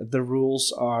the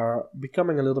rules are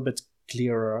becoming a little bit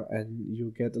clearer and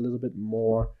you get a little bit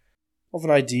more of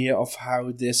an idea of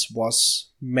how this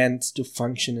was meant to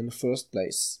function in the first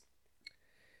place.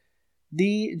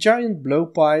 The giant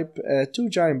blowpipe, 2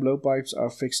 giant blowpipes are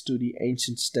fixed to the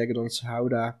ancient Stegadon's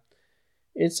Howdah.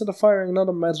 Instead of firing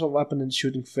another metal weapon in the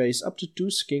shooting phase, up to 2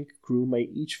 Skink crew may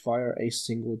each fire a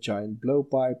single giant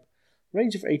blowpipe,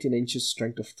 range of 18 inches,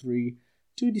 strength of 3,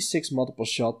 2d6 multiple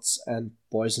shots, and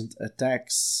poisoned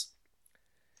attacks.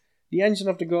 The Engine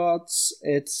of the Gods,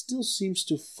 it still seems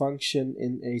to function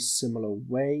in a similar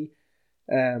way.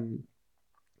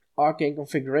 Arcane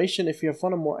configuration, if you have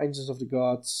one or more Engines of the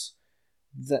Gods,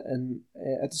 then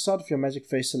at the start of your magic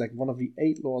phase select one of the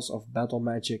 8 laws of battle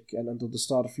magic, and until the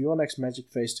start of your next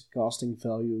magic phase the casting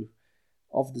value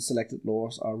of the selected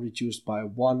laws are reduced by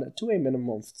 1 to a minimum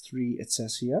of 3, it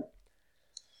says here.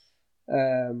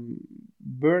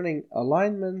 Burning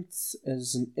Alignment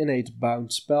is an innate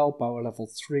bound spell, power level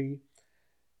 3.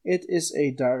 It is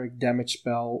a direct damage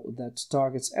spell that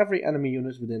targets every enemy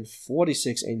unit within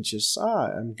 46 inches.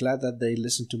 I'm glad that they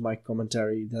listened to my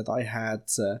commentary that I had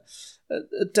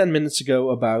 10 minutes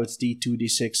ago about the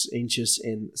 2d6 inches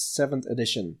in 7th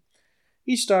edition.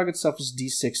 Each target suffers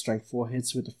d6 strength 4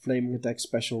 hits with a flaming attack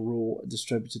special rule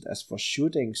distributed as for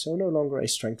shooting, so no longer a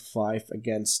strength 5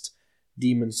 against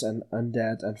demons and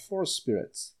undead and forest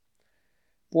spirits.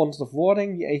 Point of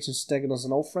warding, the ancient Stegadon'ts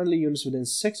and all friendly units within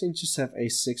 6 inches have a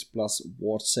 6+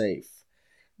 ward save.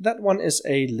 That one is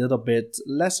a little bit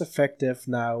less effective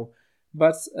now,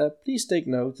 but please take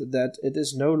note that it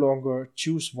is no longer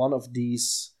choose one of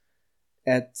these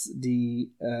at the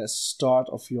start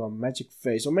of your magic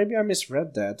phase. Or maybe I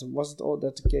misread that. Wasn't all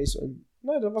that the case?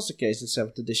 No, that was the case in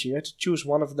 7th edition. You had to choose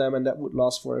one of them and that would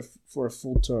last for a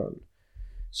full turn.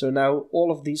 So now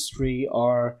all of these three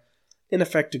are in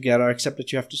effect together, except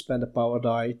that you have to spend a power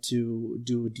die to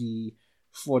do the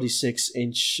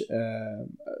 46-inch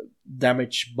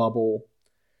damage bubble.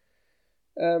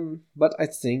 But I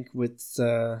think with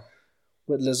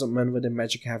Lizardman, with a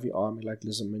magic heavy army like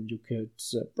Lizardman, you could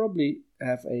probably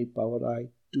have a power die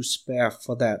to spare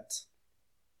for that.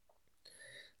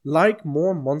 Like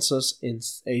more monsters in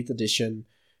 8th edition,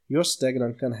 your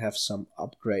Stegadon can have some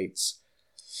upgrades.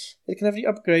 It can have the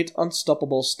upgrade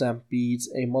Unstoppable Stampede.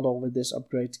 A model with this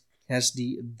upgrade has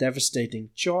the Devastating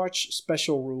Charge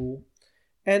special rule,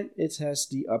 and it has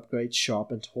the upgrade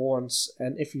Sharpened Horns,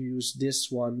 and if you use this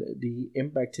one, the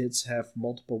impact hits have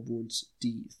multiple wounds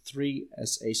D3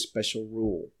 as a special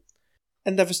rule.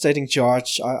 And Devastating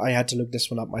Charge, I had to look this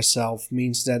one up myself,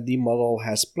 means that the model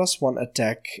has +1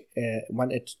 attack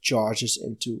when it charges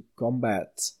into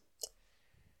combat.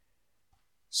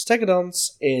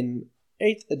 Stegadon'ts in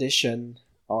 8th edition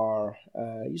are,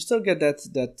 you still get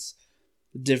that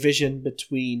division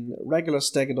between regular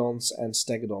Stegadon'ts and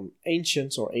Stegadon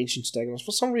Ancients or Ancient Stegadon'ts.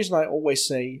 For some reason I always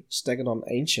say Stegadon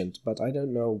Ancient, but I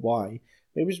don't know why.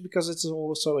 Maybe it's because it's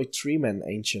also a 3-man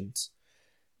Ancient.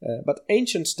 But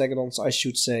Ancient Stegadon'ts, I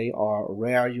should say, are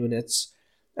rare units,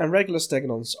 and regular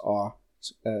Stegadon'ts are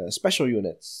special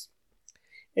units.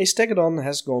 A Stegadon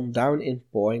has gone down in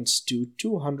points to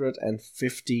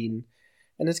 215,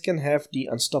 and it can have the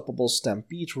Unstoppable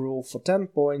Stampede rule for 10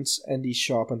 points and the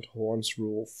Sharpened Horns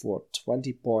rule for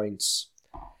 20 points.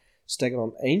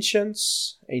 Stegadon Ancient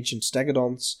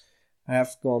Stegadon'ts,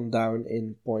 have gone down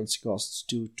in points costs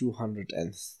to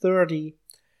 230,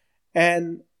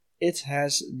 and it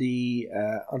has the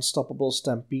Unstoppable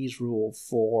Stampede rule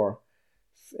for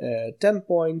 10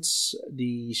 points,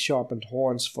 the Sharpened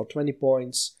Horns for 20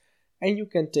 points, and you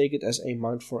can take it as a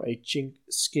mount for a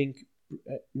skink.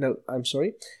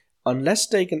 Unless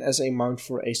taken as a mount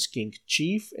for a skink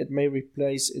chief, it may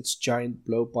replace its giant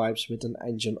blowpipes with an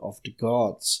Engine of the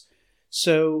Gods.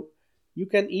 So you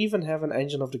can even have an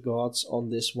Engine of the Gods on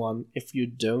this one if you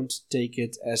don't take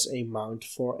it as a mount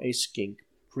for a skink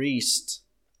priest.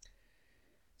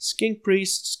 Skink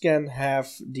priests can have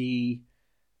the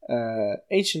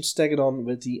Ancient Stegadon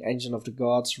with the Engine of the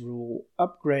Gods rule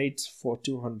upgrade for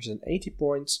 280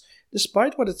 points.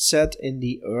 Despite what it said in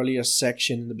the earlier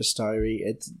section in the bestiary,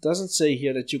 it doesn't say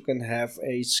here that you can have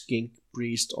a Skink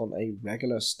priest on a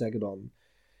regular Stegadon.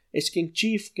 A Skink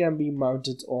chief can be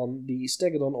mounted on the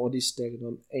Stegadon or the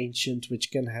Stegadon Ancient,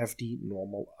 which can have the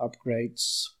normal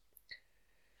upgrades.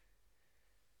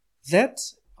 That,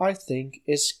 I think,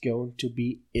 is going to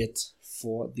be it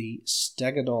for the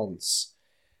Stegadon'ts.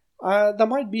 There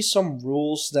might be some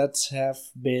rules that have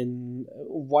been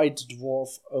White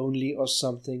Dwarf only or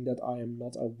something that I am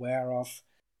not aware of.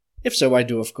 If so, I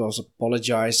do of course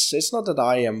apologize. It's not that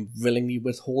I am willingly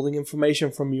withholding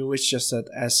information from you, it's just that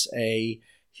as a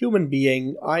human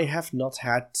being, I have not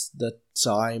had the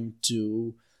time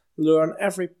to learn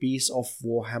every piece of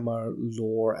Warhammer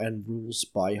lore and rules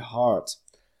by heart.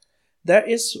 There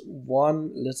is one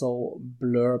little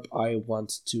blurb I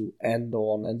want to end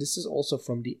on, and this is also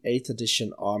from the 8th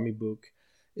edition army book.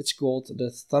 It's called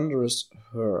The Thunderous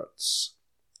Herds.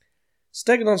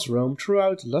 Stegadons roam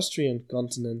throughout Lustrian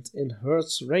continent in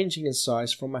herds ranging in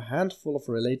size from a handful of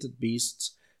related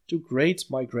beasts to great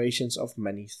migrations of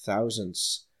many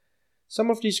thousands. Some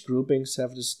of these groupings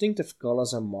have distinctive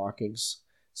colors and markings,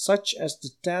 such as the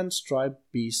tan-striped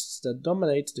beasts that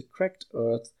dominate the cracked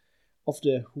earth of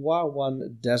the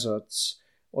Huawan deserts,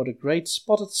 or the great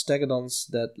spotted Stegadons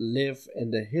that live in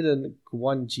the hidden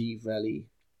Guanji Valley.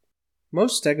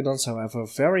 Most Stegadons, however,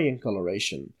 vary in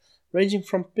coloration, ranging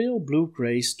from pale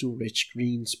blue-grays to rich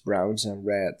greens, browns and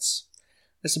reds.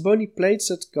 As the bony plates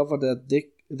that cover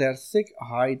their thick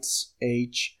hides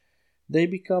age, they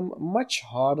become much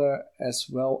harder as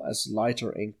well as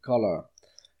lighter in color.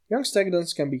 Young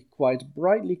Stegadon'ts can be quite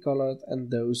brightly colored, and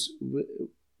those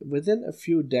within a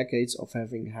few decades of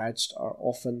having hatched are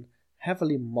often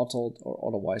heavily mottled or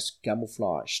otherwise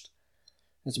camouflaged.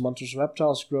 As monstrous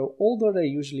reptiles grow older, they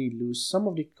usually lose some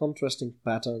of the contrasting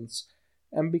patterns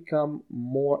and become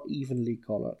more evenly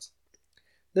colored.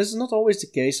 This is not always the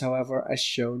case, however, as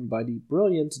shown by the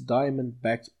brilliant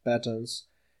diamond-backed patterns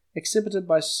exhibited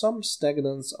by some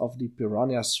Stegadon'ts of the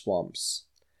piranha swamps.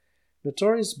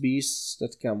 Notorious beasts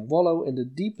that can wallow in the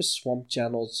deepest swamp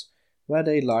channels where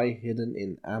they lie hidden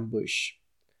in ambush.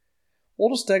 All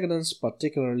the Stegadon'ts,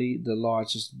 particularly the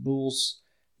largest bulls,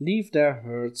 leave their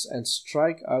herds and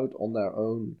strike out on their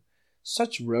own.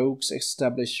 Such rogues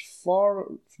establish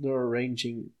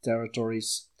far-ranging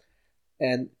territories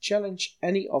and challenge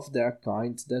any of their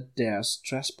kind that dares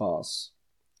trespass.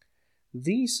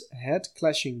 These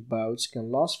head-clashing bouts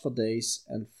can last for days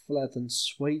and flatten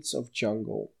swathes of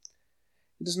jungle.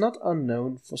 It is not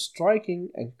unknown for striking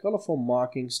and colorful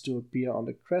markings to appear on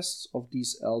the crests of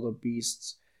these elder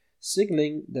beasts,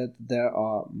 signaling that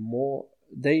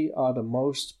they are the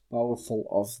most powerful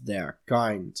of their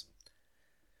kind.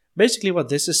 Basically what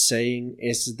this is saying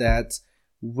is that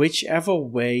whichever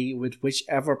way, with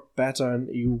whichever pattern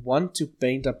you want to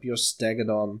paint up your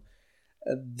Stegadon,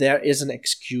 there is an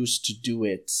excuse to do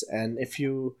it. And if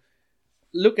you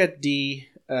look at the...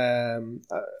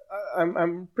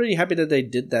 I'm pretty happy that they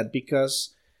did that,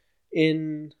 because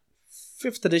in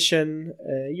 5th edition,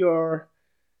 your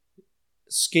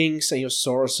Skinks and your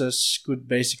Sauruses could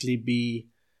basically be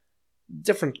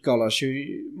different colors.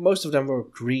 Most of them were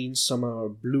green, some are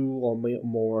blue or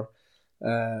more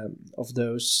of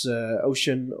those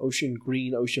ocean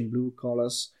green, ocean blue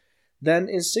colors. Then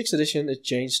in 6th edition it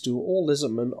changed to all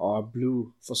lizardmen are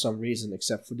blue for some reason,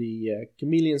 except for the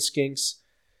chameleon Skinks,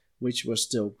 which were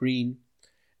still green.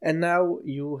 And now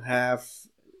you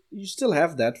still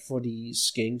have that for the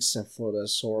Skinks and for the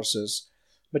Sauruses,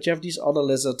 but you have these other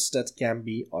lizards that can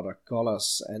be other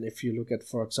colors. And if you look at,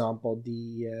 for example,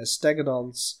 the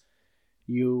Stegadon'ts,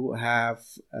 you have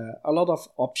a lot of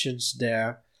options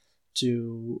there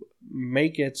to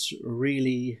make it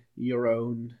really your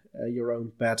own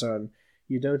pattern.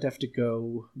 You don't have to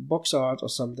go box art or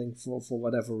something for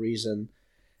whatever reason.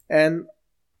 And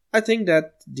I think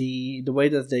that the way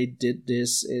that they did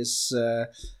this is,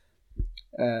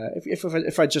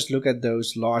 if I just look at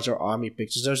those larger army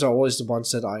pictures, those are always the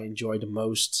ones that I enjoy the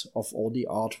most of all the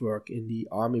artwork in the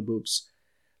army books.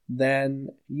 Then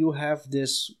you have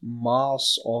this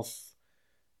mass of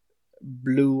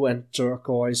blue and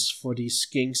turquoise for the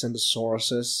Skinks and the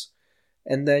Sauruses.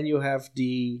 And then you have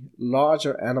the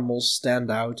larger animals stand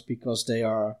out because they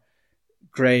are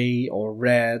gray or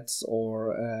red,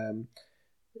 or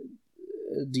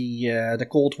the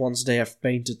cold ones they have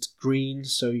painted green,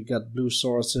 so you got blue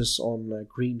Sauruses on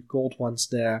green cold ones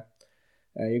there.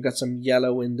 You got some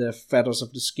yellow in the feathers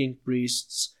of the skink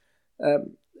priests.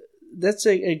 That's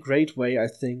a great way, I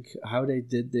think, how they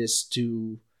did this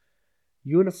to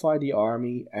unify the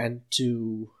army and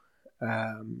to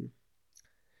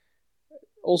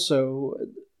also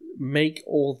make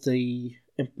all the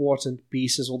important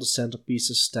pieces, all the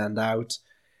centerpieces stand out.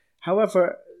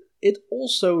 However, it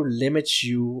also limits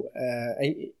you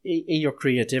in your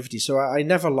creativity. So I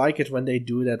never like it when they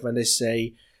do that, when they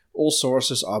say all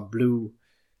Sauruses are blue.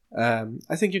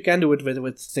 I think you can do it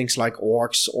with things like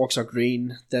orcs. Orcs are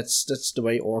green. That's the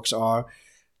way orcs are.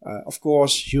 Of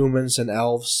course, humans and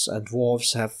elves and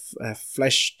dwarves have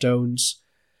flesh tones.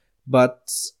 But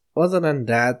other than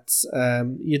that,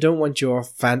 you don't want your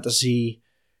fantasy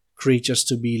creatures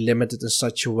to be limited in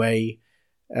such a way.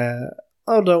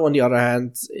 Although, on the other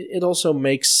hand, it also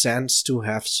makes sense to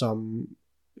have some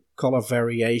color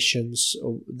variations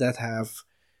that have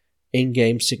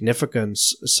in-game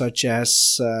significance, such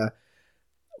as,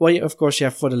 of course, you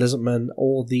have for the lizardmen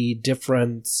all the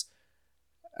different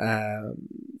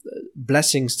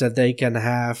blessings that they can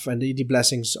have, and the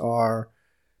blessings are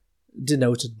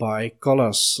denoted by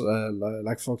colors,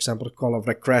 like, for example, the color of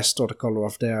their crest or the color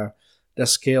of their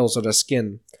scales or their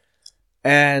skin.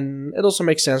 And it also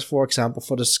makes sense, for example,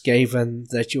 for the Skaven,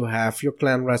 that you have your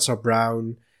clan rats are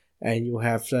brown, and you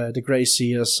have the Grey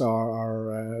Seers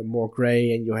are more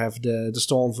grey, and you have the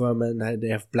Storm Vermin, they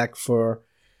have black fur.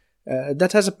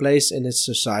 That has a place in its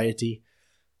society.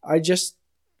 I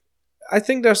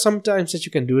think there are sometimes that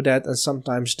you can do that, and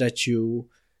sometimes that you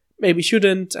maybe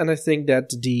shouldn't, and I think that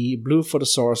the blue for the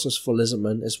Sauruses for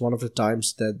Lizardmen is one of the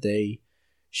times that they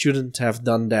shouldn't have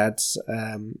done that.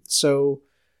 So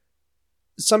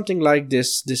something like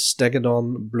this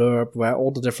Stegadon blurb, where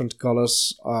all the different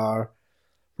colors are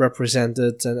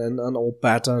represented and all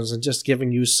patterns, and just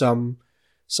giving you some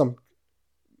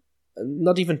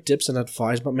not even tips and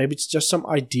advice, but maybe it's just some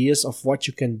ideas of what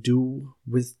you can do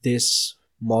with this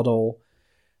model.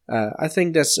 I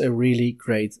think that's a really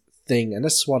great thing, and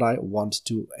that's what I want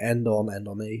to end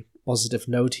on a positive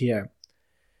note here.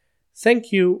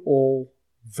 Thank you all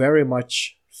very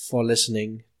much for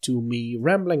listening to me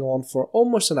rambling on for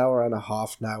almost an hour and a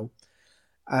half now.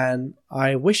 And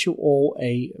I wish you all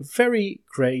a very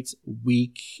great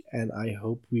week, and I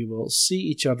hope we will see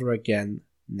each other again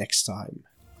next time.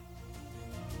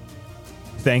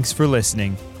 Thanks for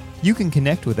listening. You can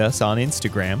connect with us on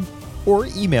Instagram or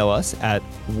email us at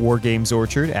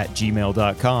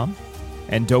wargamesorchard@gmail.com.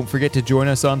 And don't forget to join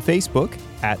us on Facebook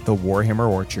at the Warhammer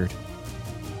Orchard.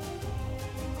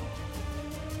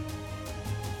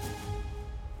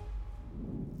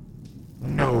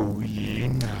 Know ye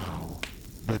now,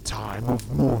 the time of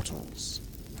mortals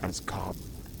has come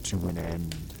to an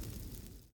end.